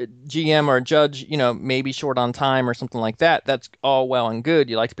 as a GM or a judge, maybe short on time or something like that, that's all well and good.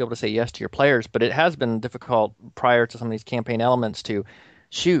 You like to be able to say yes to your players, but it has been difficult prior to some of these campaign elements to,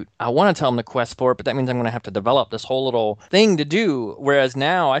 shoot, I want to tell them to quest for it, but that means I'm going to have to develop this whole little thing to do. Whereas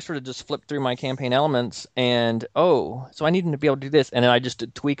now I sort of just flip through my campaign elements and, so I need them to be able to do this. And then I just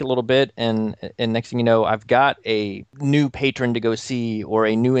tweak a little bit. And next thing you know, I've got a new patron to go see, or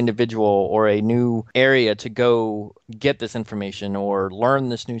a new individual, or a new area to go get this information, or learn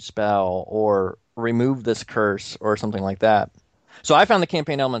this new spell, or remove this curse, or something like that. So I found the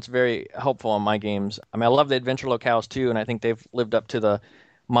campaign elements very helpful in my games. I mean, I love the adventure locales too, and I think they've lived up to the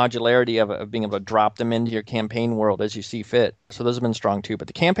modularity of being able to drop them into your campaign world as you see fit. So those have been strong too. But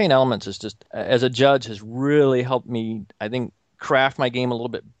the campaign elements is just, as a judge, has really helped me, I think, craft my game a little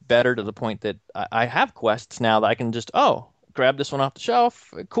bit better, to the point that I have quests now that I can just, grab this one off the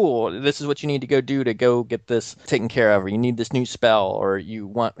shelf. Cool. This is what you need to go do to go get this taken care of. Or you need this new spell, or you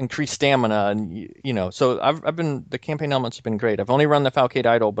want increased stamina, and So the campaign elements have been great. I've only run the Falcade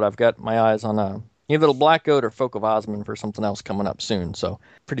Idol, but I've got my eyes on either the Black Goat or Folk of Osman for something else coming up soon. So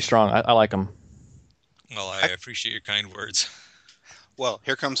pretty strong. I like them. Well, I appreciate your kind words. Well,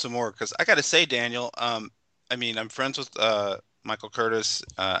 here comes some more, because I got to say, Daniel, I'm friends with Michael Curtis.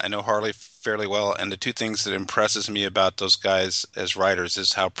 I know Harley fairly well, and the two things that impresses me about those guys as writers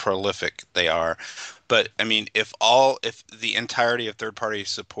is how prolific they are. But I mean, if the entirety of third-party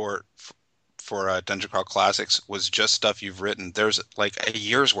support for Dungeon Crawl Classics was just stuff you've written, there's like a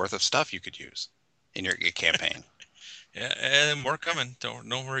year's worth of stuff you could use in your campaign. Yeah, and more coming.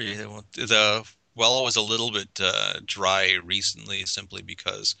 Don't worry. The well was a little bit dry recently, simply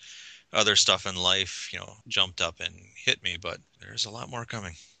because other stuff in life, jumped up and hit me. But there's a lot more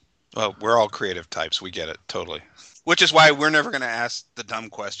coming. Well, we're all creative types. We get it totally. Which is why we're never going to ask the dumb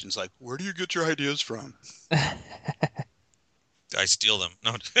questions like, "Where do you get your ideas from?" I steal them.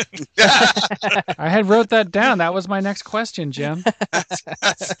 No. I had wrote that down. That was my next question, Jim.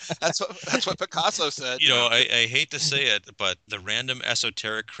 That's what Picasso said. I hate to say it, but the random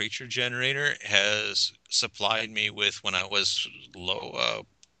esoteric creature generator has supplied me with, when I was low,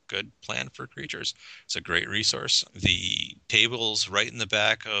 good plan for creatures. It's a great resource. The tables right in the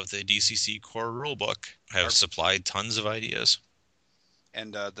back of the DCC core rulebook have supplied tons of ideas.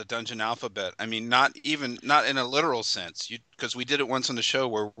 and the dungeon alphabet. I mean, not in a literal sense, because we did it once on the show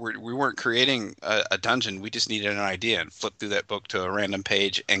where we weren't creating a dungeon. We just needed an idea and flipped through that book to a random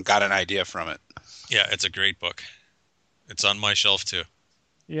page and got an idea from it. Yeah, it's a great book. It's on my shelf too.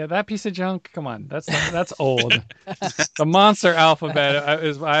 Yeah, that piece of junk. Come on, that's old. The monster alphabet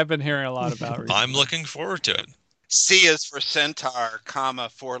is I've been hearing a lot about recently. I'm looking forward to it. C is for centaur, comma,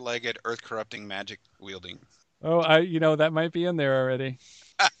 four-legged, earth-corrupting, magic-wielding. Oh, that might be in there already.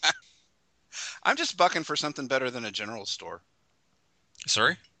 I'm just bucking for something better than a general store.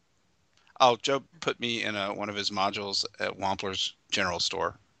 Sorry? Oh, Joe put me in one of his modules at Wampler's general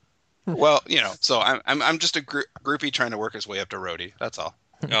store. Well, so I'm just a groupie trying to work his way up to roadie. That's all.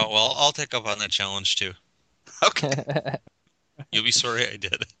 Oh, well, I'll take up on that challenge too. Okay. You'll be sorry I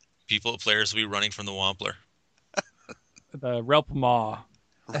did. Players will be running from the Wampler. The Relpmaw.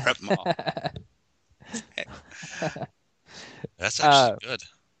 That's actually good.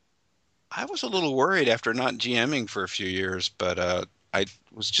 I was a little worried after not GMing for a few years, but I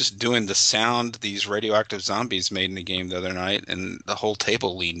was just doing the sound these radioactive zombies made in the game the other night, and the whole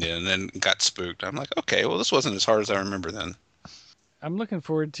table leaned in and got spooked. I'm like, okay, well, this wasn't as hard as I remember then. I'm looking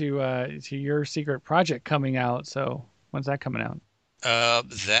forward to your secret project coming out. So when's that coming out?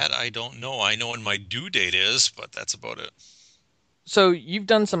 That I don't know. I know when my due date is, but that's about it. So you've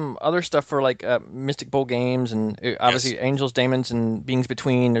done some other stuff for like Mystic Bowl Games and obviously Yes. Angels, Daemons, and Beings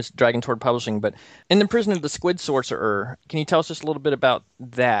Between. There's Dragon Sword Publishing, but in the Prison of the Squid Sorcerer, can you tell us just a little bit about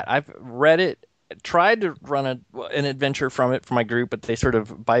that? I've read it, tried to run an adventure from it for my group, but they sort of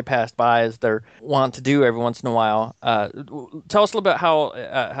bypassed by as they want to do every once in a while. Tell us a little bit how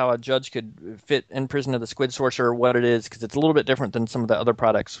a judge could fit in Prison of the Squid Sorcerer, what it is, because it's a little bit different than some of the other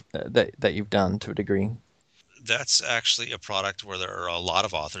products that you've done to a degree. That's actually a product where there are a lot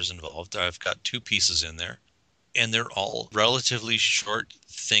of authors involved. I've got 2 pieces in there, and they're all relatively short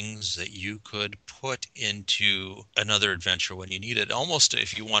things that you could put into another adventure when you need it. Almost,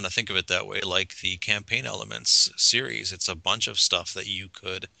 if you want to think of it that way, like the Campaign Elements series. It's a bunch of stuff that you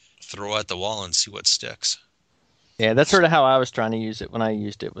could throw at the wall and see what sticks. Yeah, that's sort of how I was trying to use it when I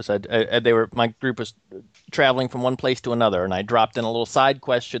used it. My group was traveling from one place to another, and I dropped in a little side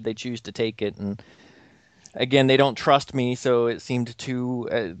quest should they choose to take it. And again, they don't trust me, so it seemed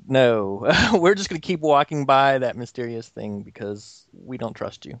to no. We're just going to keep walking by that mysterious thing because we don't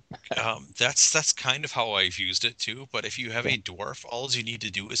trust you. That's kind of how I've used it too. But if you have a dwarf, all you need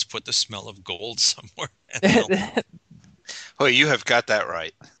to do is put the smell of gold somewhere. Oh, you have got that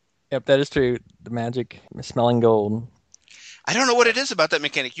right. Yep, that is true. The magic smelling gold. I don't know what it is about that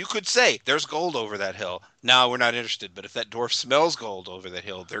mechanic. You could say, there's gold over that hill. No, we're not interested. But if that dwarf smells gold over that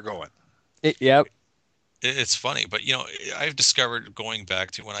hill, they're going. Yep. It's funny, but I've discovered going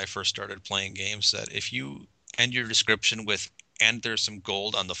back to when I first started playing games that if you end your description with "and there's some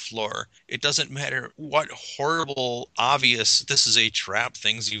gold on the floor," it doesn't matter what horrible, obvious "this is a trap"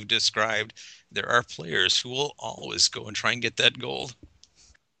 things you've described. There are players who will always go and try and get that gold.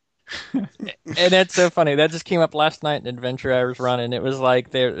 And that's so funny. That just came up last night in an adventure I was running. It was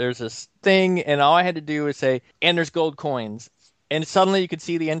like there's this thing, and all I had to do was say, "and there's gold coins." And suddenly you could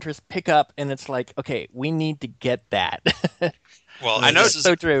see the interest pick up, and it's like, okay, we need to get that. Well, I know it's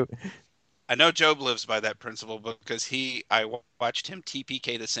so true. I know Job lives by that principle because I watched him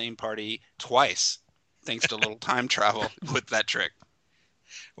TPK the same party twice, thanks to a little time travel with that trick.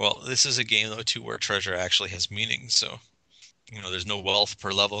 Well, this is a game though too where treasure actually has meaning. So, there's no wealth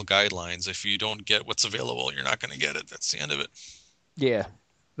per level guidelines. If you don't get what's available, you're not going to get it. That's the end of it. Yeah.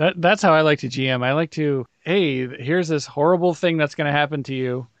 That's how I like to GM. I like to, hey, here's this horrible thing that's going to happen to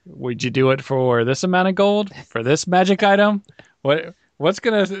you. Would you do it for this amount of gold? For this magic item? What's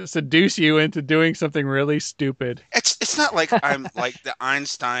going to seduce you into doing something really stupid? It's not like I'm like the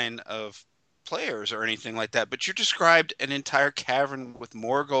Einstein of players or anything like that, but you described an entire cavern with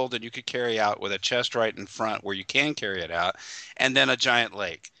more gold than you could carry out with a chest right in front where you can carry it out, and then a giant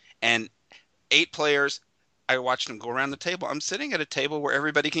lake. And 8 players... I watched them go around the table. I'm sitting at a table where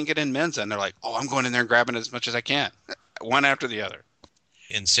everybody can get in Mensa, and they're like, oh, I'm going in there and grabbing as much as I can. One after the other.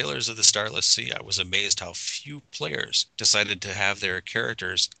 In Sailors of the Starless Sea, I was amazed how few players decided to have their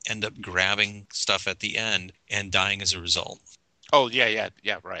characters end up grabbing stuff at the end and dying as a result. Oh, yeah,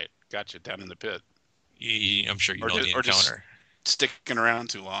 right. Gotcha, down in the pit. I'm sure you know the encounter. Or just sticking around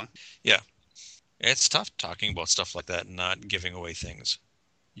too long. Yeah. It's tough talking about stuff like that and not giving away things.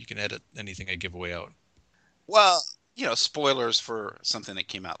 You can edit anything I give away out. Well, spoilers for something that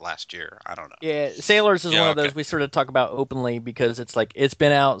came out last year. I don't know. Yeah, Sailors is one of those we sort of talk about openly because it's like it's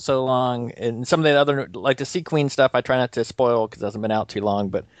been out so long, and some of the other like the Sea Queen stuff I try not to spoil because it hasn't been out too long.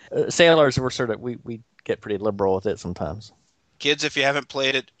 But Sailors we're sort of we get pretty liberal with it sometimes. Kids, if you haven't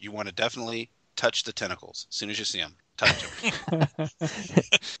played it, you want to definitely touch the tentacles as soon as you see them. Touch them.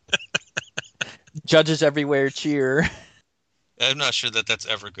 Judges everywhere cheer. I'm not sure that that's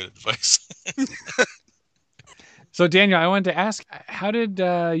ever good advice. So, Daniel, I wanted to ask, how did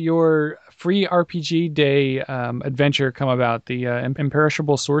your free RPG Day adventure come about, the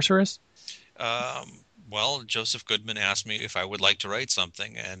Imperishable Sorceress? Well, Joseph Goodman asked me if I would like to write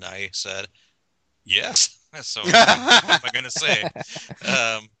something, and I said, yes. So what am I going to say?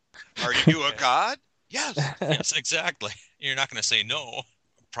 Are you a god? Yes. Yes, exactly. You're not going to say no.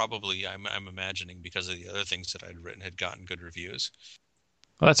 Probably, I'm imagining, because of the other things that I'd written had gotten good reviews.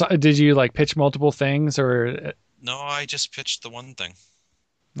 Well, did you like pitch multiple things, or? No, I just pitched the one thing.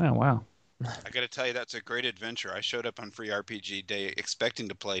 Oh, wow. I got to tell you, that's a great adventure. I showed up on Free RPG Day expecting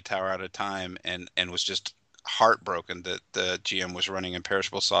to play Tower Out of Time and was just heartbroken that the GM was running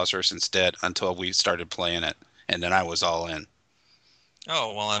Imperishable Sorceress instead until we started playing it. And then I was all in.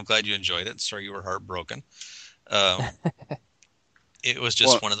 Oh, well, I'm glad you enjoyed it. Sorry you were heartbroken. It was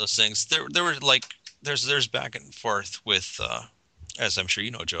just one of those things. There were like, there's back and forth with, as I'm sure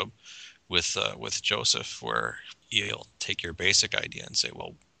you know, Job, with Joseph, where you'll take your basic idea and say,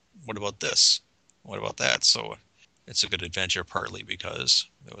 well, what about this? What about that? So it's a good adventure, partly because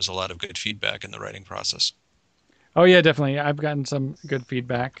there was a lot of good feedback in the writing process. Oh, yeah, definitely. I've gotten some good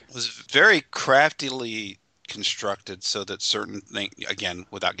feedback. It was very craftily constructed so that certain things, again,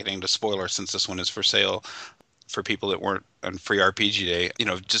 without getting into spoilers, since this one is for sale for people that weren't on Free RPG Day,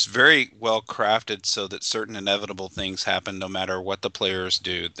 just very well crafted so that certain inevitable things happen no matter what the players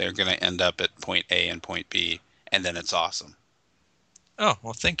do. They're going to end up at point A and point B, and then it's awesome. Oh,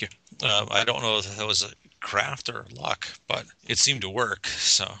 well, thank you. I don't know if that was a craft or luck, but it seemed to work.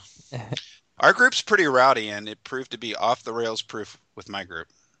 So our group's pretty rowdy, and it proved to be off the rails proof with my group.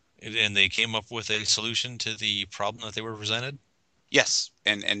 And they came up with a solution to the problem that they were presented? Yes,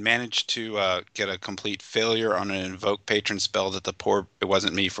 and managed to get a complete failure on an Invoke patron spell that it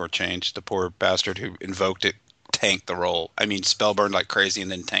wasn't me for a change, the poor bastard who invoked it tanked the roll. I mean, spell burned like crazy and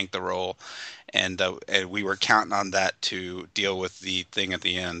then tanked the roll. And we were counting on that to deal with the thing at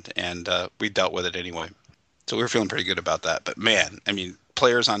the end, and we dealt with it anyway. So we were feeling pretty good about that. But man, I mean,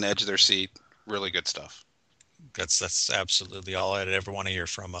 players on the edge of their seat, really good stuff. That's absolutely all I'd ever want to hear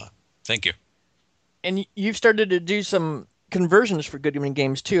from. Thank you. And you've started to do some conversions for Good Evening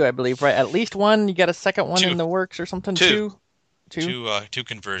Games too, I believe, right? At least one. You got a second one in the works or something? Two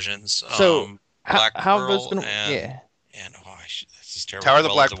conversions. So Black how Pearl those been? And this is terrible. Tower of the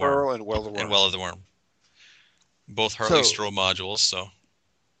Black Pearl and Well of the Worm. And Well of the Worm. Both Harley Stroh modules. So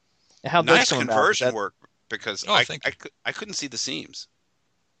how nice conversion work, because I couldn't see the seams.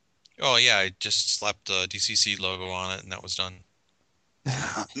 Oh yeah, I just slapped the DCC logo on it and that was done.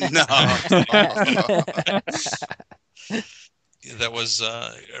 No. That was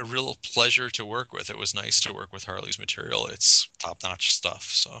a real pleasure to work with. It was nice to work with Harley's material. It's top-notch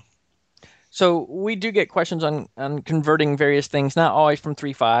stuff. So we do get questions on converting various things, not always from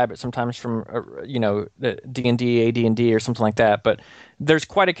 3.5, but sometimes from the D&D, AD&D, or something like that. But there's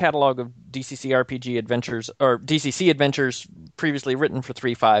quite a catalog of DCC RPG adventures or DCC adventures previously written for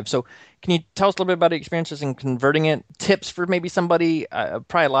 3.5. So can you tell us a little bit about the experiences in converting it? Tips for maybe somebody?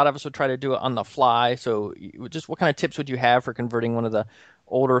 Probably a lot of us would try to do it on the fly. So just what kind of tips would you have for converting one of the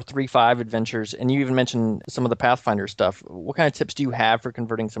older 3.5 adventures? And you even mentioned some of the Pathfinder stuff. What kind of tips do you have for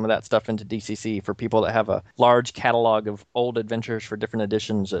converting some of that stuff into DCC for people that have a large catalog of old adventures for different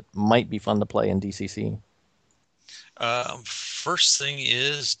editions that might be fun to play in DCC? First thing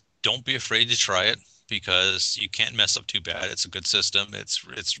is, don't be afraid to try it, because you can't mess up too bad. It's a good system. It's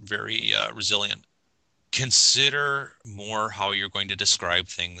very resilient. Consider more how you're going to describe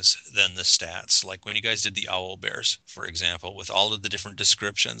things than the stats. Like when you guys did the owl bears, for example, with all of the different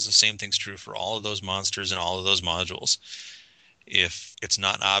descriptions, the same thing's true for all of those monsters and all of those modules. If it's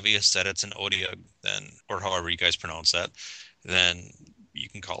not obvious that it's an Odiug, then, or however you guys pronounce that, then you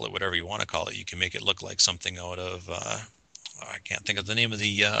can call it whatever you want to call it. You can make it look like something out of, I can't think of the name of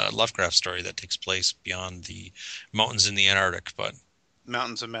the Lovecraft story that takes place beyond the mountains in the Antarctic, but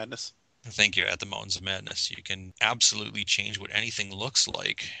Mountains of Madness. Thank you. At the Mountains of Madness, you can absolutely change what anything looks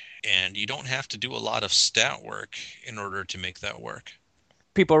like, and you don't have to do a lot of stat work in order to make that work.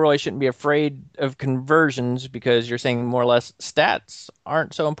 People really shouldn't be afraid of conversions, because you're saying more or less stats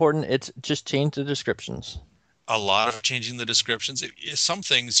aren't so important. It's just change the descriptions. A lot of changing the descriptions. Some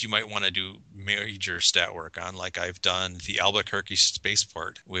things you might want to do major stat work on, like I've done the Albuquerque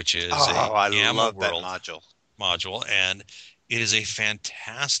Spaceport, which is I Gamma love World that module, and it is a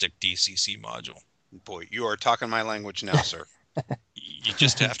fantastic DCC module. Boy, you are talking my language now, sir. You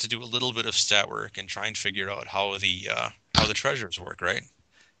just have to do a little bit of stat work and try and figure out how the how the treasures work, right?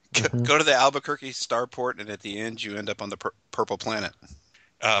 Go to the Albuquerque starport, and at the end, you end up on the purple planet.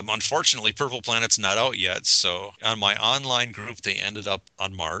 Unfortunately, Purple Planet's not out yet, so on my online group, they ended up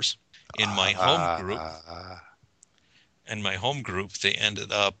on Mars. In my home group, they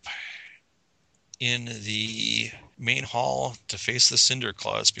ended up in the main hall to face the Cinder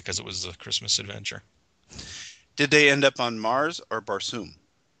Claws because it was the Christmas adventure. Did they end up on Mars or Barsoom?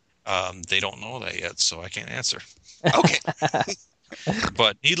 They don't know that yet, so I can't answer. Okay.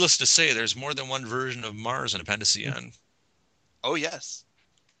 But needless to say, there's more than one version of Mars in Appendician. Oh, yes.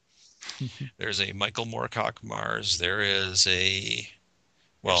 There's a Michael Moorcock Mars. There is a...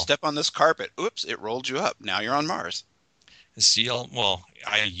 Well, step on this carpet. Oops, it rolled you up. Now you're on Mars.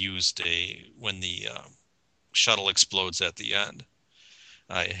 I used when the shuttle explodes at the end,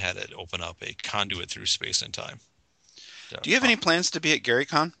 I had it open up a conduit through space and time. Do you have any plans to be at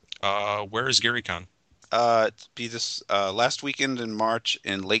GaryCon? Where is GaryCon? It'd be this last weekend in March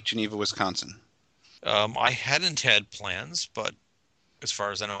in Lake Geneva, Wisconsin. I hadn't had plans, but as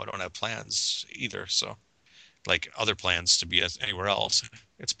far as I know, I don't have plans either. So, like other plans to be anywhere else,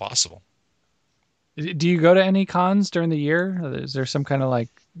 it's possible. Do you go to any cons during the year? Is there some kind of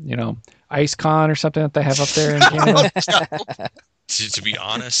ice con or something that they have up there in Canada? To be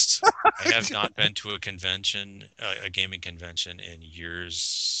honest, I have not been to a convention, a gaming convention in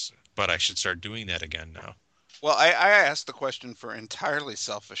years, but I should start doing that again now. Well, I asked the question for entirely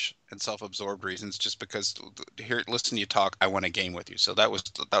selfish and self-absorbed reasons, just because listen to you talk, I want to game with you. So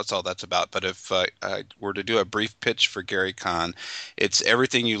that's all that's about. But if I were to do a brief pitch for GaryCon, it's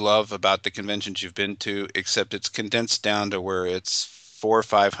everything you love about the conventions you've been to, except it's condensed down to where it's 400 or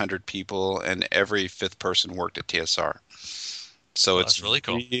 500 people, and every fifth person worked at TSR. So it's really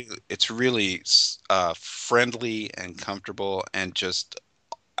cool. It's really friendly and comfortable, and just,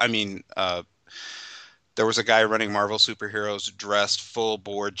 there was a guy running Marvel Superheroes dressed full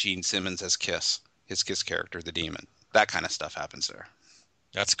bore Gene Simmons as Kiss, his Kiss character, the Demon. That kind of stuff happens there.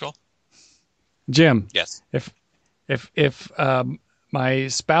 That's cool. Jim. Yes. If my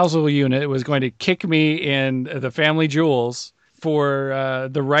spousal unit was going to kick me in the family jewels for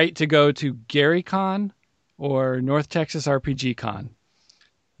the right to go to GaryCon or North Texas RPG Con,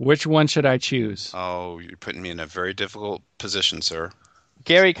 which one should I choose? Oh, you're putting me in a very difficult position, sir.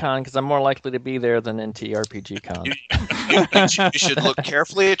 GaryCon, because I'm more likely to be there than NTRPG Con. You should look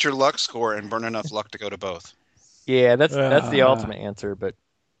carefully at your luck score and burn enough luck to go to both. Yeah, that's the ultimate answer. But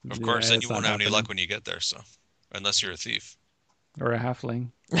of course, then you won't have any luck when you get there. So, unless you're a thief or a halfling,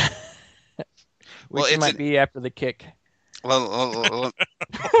 which might be after the kick. Well,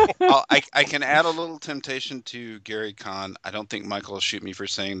 I can add a little temptation to GaryCon. I don't think Michael will shoot me for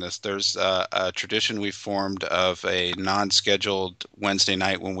saying this. There's a tradition we formed of a non-scheduled Wednesday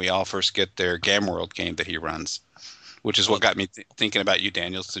night when we all first get their Game World game that he runs, which is what got me thinking about you,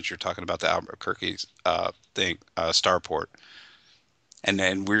 Daniel, since you're talking about the Albuquerque starport. And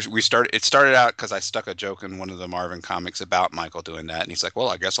then it started out because I stuck a joke in one of the Marvin comics about Michael doing that, and he's like, "Well,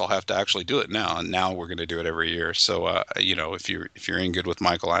 I guess I'll have to actually do it now." And now we're going to do it every year. So, if you're in good with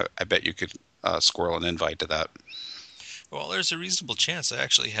Michael, I bet you could squirrel an invite to that. Well, there's a reasonable chance I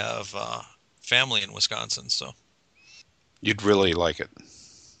actually have family in Wisconsin, so you'd really like it.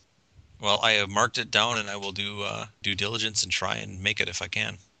 Well, I have marked it down, and I will do due diligence and try and make it if I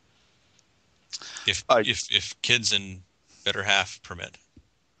can. If kids and better half permit.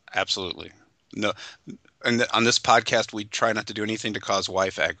 Absolutely. No, and on this podcast, we try not to do anything to cause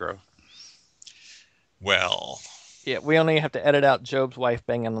wife aggro. Well, yeah, we only have to edit out Job's wife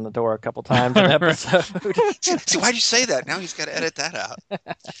banging on the door a couple times an episode. See, why'd you say that? Now he's got to edit that out.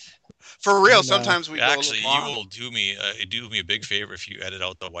 For real, sometimes we actually, go a little you will do me a big favor if you edit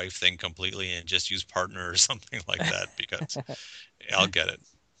out the wife thing completely and just use partner or something like that, because I'll get it.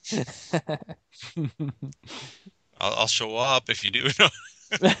 I'll show up if you do.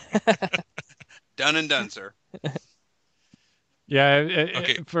 Done and done, sir. Yeah.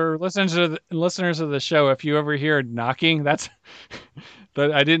 Okay. For listeners of the show, if you ever hear knocking, that's.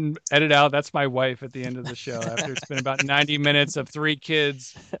 But I didn't edit out. That's my wife at the end of the show. After it's been about 90 minutes of 3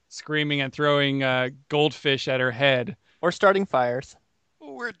 kids screaming and throwing goldfish at her head, or starting fires.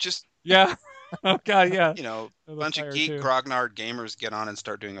 We're just Oh God, yeah. A bunch of geek grognard gamers get on and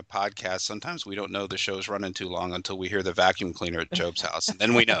start doing a podcast. Sometimes we don't know the show's running too long until we hear the vacuum cleaner at Job's house, and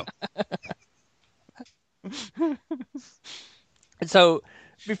then we know. So,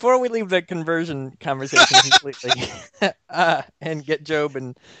 before we leave the conversion conversation completely and get Job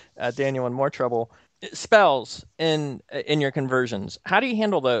and Daniel in more trouble, spells in your conversions, how do you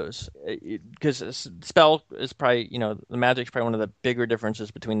handle those? Because spell is probably, the magic's probably one of the bigger differences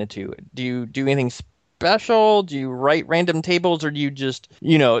between the two. Do you do anything special? Do you write random tables, or do you just,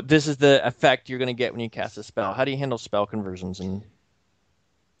 this is the effect you're going to get when you cast a spell? How do you handle spell conversions? And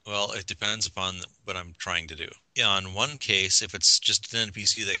Well, it depends upon what I'm trying to do. On one case, if it's just an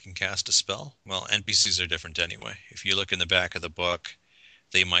NPC that can cast a spell, well, NPCs are different anyway. If you look in the back of the book,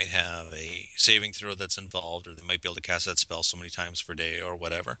 they might have a saving throw that's involved, or they might be able to cast that spell so many times per day or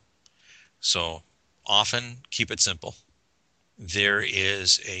whatever. So often, keep it simple. There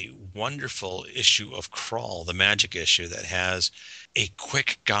is a wonderful issue of Crawl, the magic issue, that has a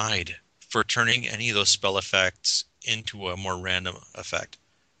quick guide for turning any of those spell effects into a more random effect.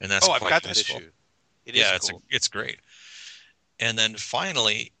 And that's I've quite got useful. that issue. It is cool. It's great. And then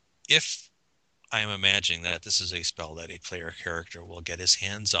finally, if I am imagining that this is a spell that a player character will get his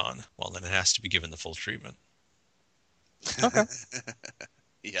hands on, well, then it has to be given the full treatment. Okay.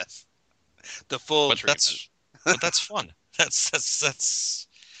 Yes. The full treatment. But that's fun. That's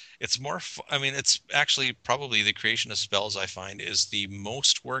it's more I mean, it's actually probably the creation of spells, I find, is the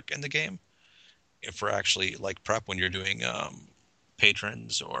most work in the game. For actually like prep when you're doing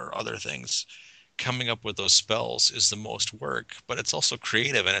patrons or other things, coming up with those spells is the most work, but it's also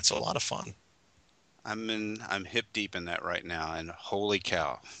creative and it's a lot of fun. I'm hip deep in that right now, and holy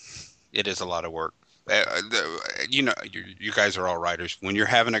cow, it is a lot of work. You guys are all writers. When you're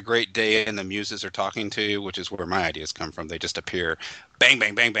having a great day and the muses are talking to you, which is where my ideas come from, they just appear, bang,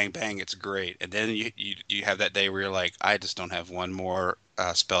 bang, bang, bang, bang. It's great. And then you have that day where you're like, I just don't have one more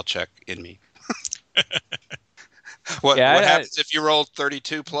spell check in me. What happens if you roll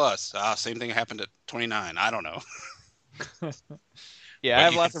 32 plus? Same thing happened at 29. I don't know. Yeah, I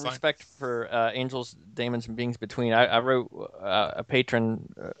have lots of respect for Angels, Daemons, and Beings Between. I wrote a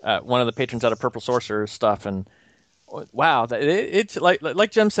patron, one of the patrons out of Purple Sorcerer stuff, and wow, it's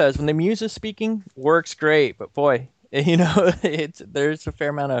like Jim says, when the muse is speaking, works great, but boy, there's a fair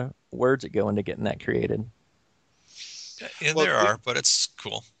amount of words that go into getting that created. Yeah, there are, but it's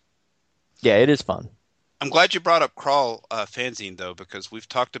cool. Yeah, it is fun. I'm glad you brought up Crawl fanzine, though, because we've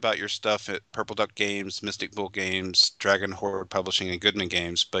talked about your stuff at Purple Duck Games, Mystic Bull Games, Dragon Horde Publishing, and Goodman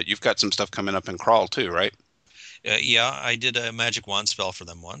Games, but you've got some stuff coming up in Crawl, too, right? Yeah, I did a magic wand spell for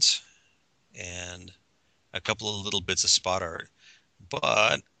them once, and a couple of little bits of spot art.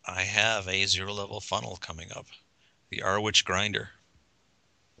 But I have a 0-level funnel coming up, the Arwich Grinder.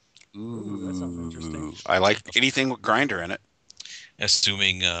 Ooh, that sounds interesting. I like anything with grinder in it.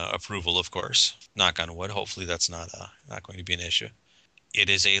 Assuming approval, of course. Knock on wood. Hopefully that's not going to be an issue. It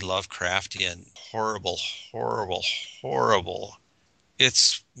is a Lovecraftian, horrible, horrible, horrible.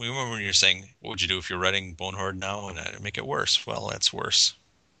 Remember when you're saying, what would you do if you're writing Bone Horde now and make it worse? Well, that's worse.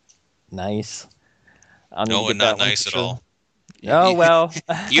 Nice. No, and not nice at all. Oh, well.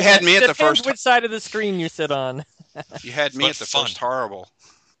 You had me at the first. Which side of the screen you sit on. You had me at the first horrible.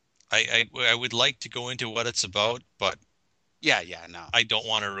 I would like to go into what it's about, but no. I don't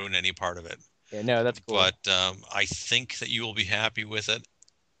want to ruin any part of it. Yeah, no, that's cool. But I think that you will be happy with it,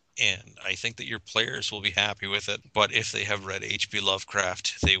 and I think that your players will be happy with it. But if they have read H.P.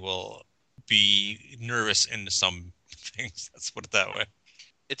 Lovecraft, they will be nervous in some things. Let's put it that way.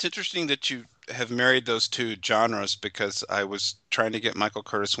 It's interesting that you have married those two genres, because I was trying to get Michael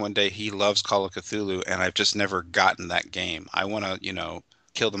Curtis one day. He loves Call of Cthulhu, and I've just never gotten that game. I want to,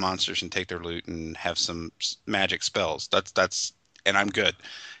 kill the monsters and take their loot and have some magic spells. That's and I'm good.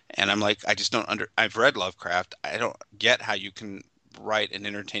 And I'm like, I just don't I've read Lovecraft. I don't get how you can write an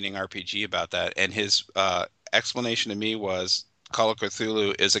entertaining RPG about that. And his explanation to me was, Call of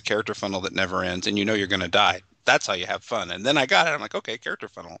Cthulhu is a character funnel that never ends, and you're going to die. That's how you have fun. And then I got it. I'm like, okay, character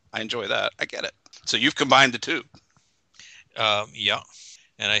funnel. I enjoy that. I get it. So you've combined the two. Yeah.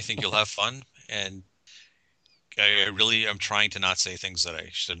 And I think you'll have fun. And I really am trying to not say things that I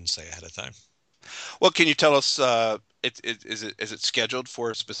shouldn't say ahead of time. Well, can you tell us, is it scheduled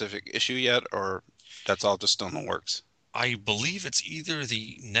for a specific issue yet, or that's all just still in the works? I believe it's either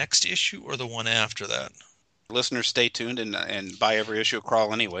the next issue or the one after that. Listeners, stay tuned and buy every issue of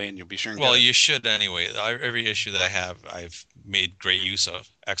Crawl anyway, and you'll be sure. Well, you should anyway. Every issue that I have, I've made great use of.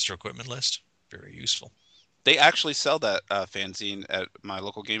 Extra equipment list, very useful. They actually sell that fanzine at my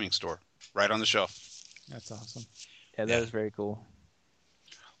local gaming store, right on the shelf. That's awesome. Yeah, that is very cool.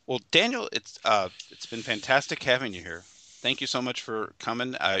 Well, Daniel, it's been fantastic having you here. Thank you so much for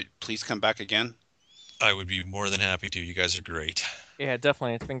coming. Please come back again. I would be more than happy to. You guys are great. Yeah,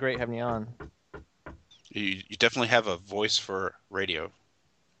 definitely. It's been great having you on. You definitely have a voice for radio.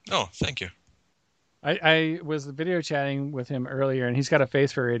 Oh, thank you. I was video chatting with him earlier, and he's got a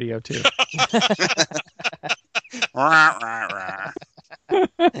face for radio, too.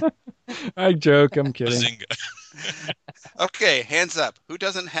 I joke. I'm kidding. Okay, hands up. Who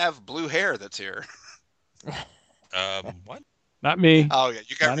doesn't have blue hair that's here? What? Not me. Oh yeah,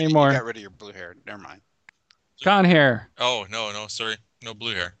 you got rid of your blue hair. Never mind. Con hair. Oh, no, sorry. No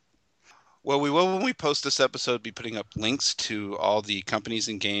blue hair. Well, we will, when we post this episode, be putting up links to all the companies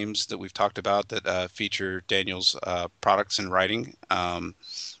and games that we've talked about that feature Daniel's products and writing, and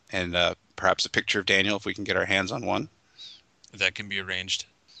perhaps a picture of Daniel if we can get our hands on one. That can be arranged.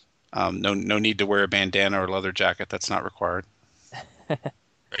 No need to wear a bandana or leather jacket. That's not required.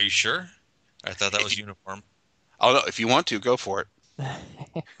 Are you sure? I thought that was uniform. Oh, no, if you want to, go for it.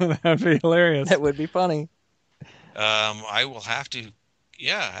 That'd be hilarious. That would be funny. I will have to.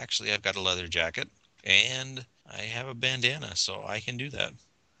 Yeah, actually, I've got a leather jacket and I have a bandana, so I can do that.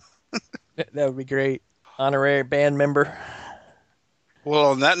 That would be great. Honorary band member. Well,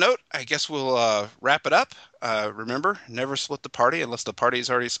 on that note, I guess we'll wrap it up. Remember, never split the party unless the party's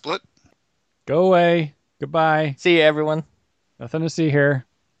already split. Go away. Goodbye. See you, everyone. Nothing to see here.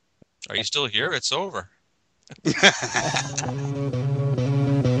 Are you still here? It's over.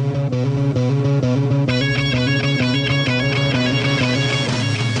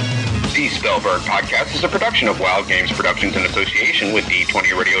 The Spellburn Podcast is a production of Wild Games Productions in association with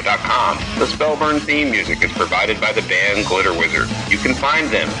D20Radio.com. The Spellburn theme music is provided by the band Glitter Wizard. You can find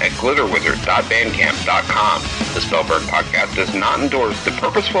them at glitterwizard.bandcamp.com. The Spellburn Podcast does not endorse the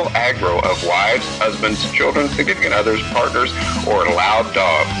purposeful aggro of wives, husbands, children, significant others, partners, or loud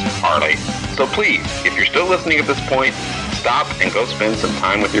dogs. Harley. So please, if you're still listening at this point, stop and go spend some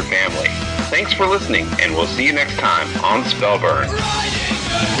time with your family. Thanks for listening, and we'll see you next time on Spellburn.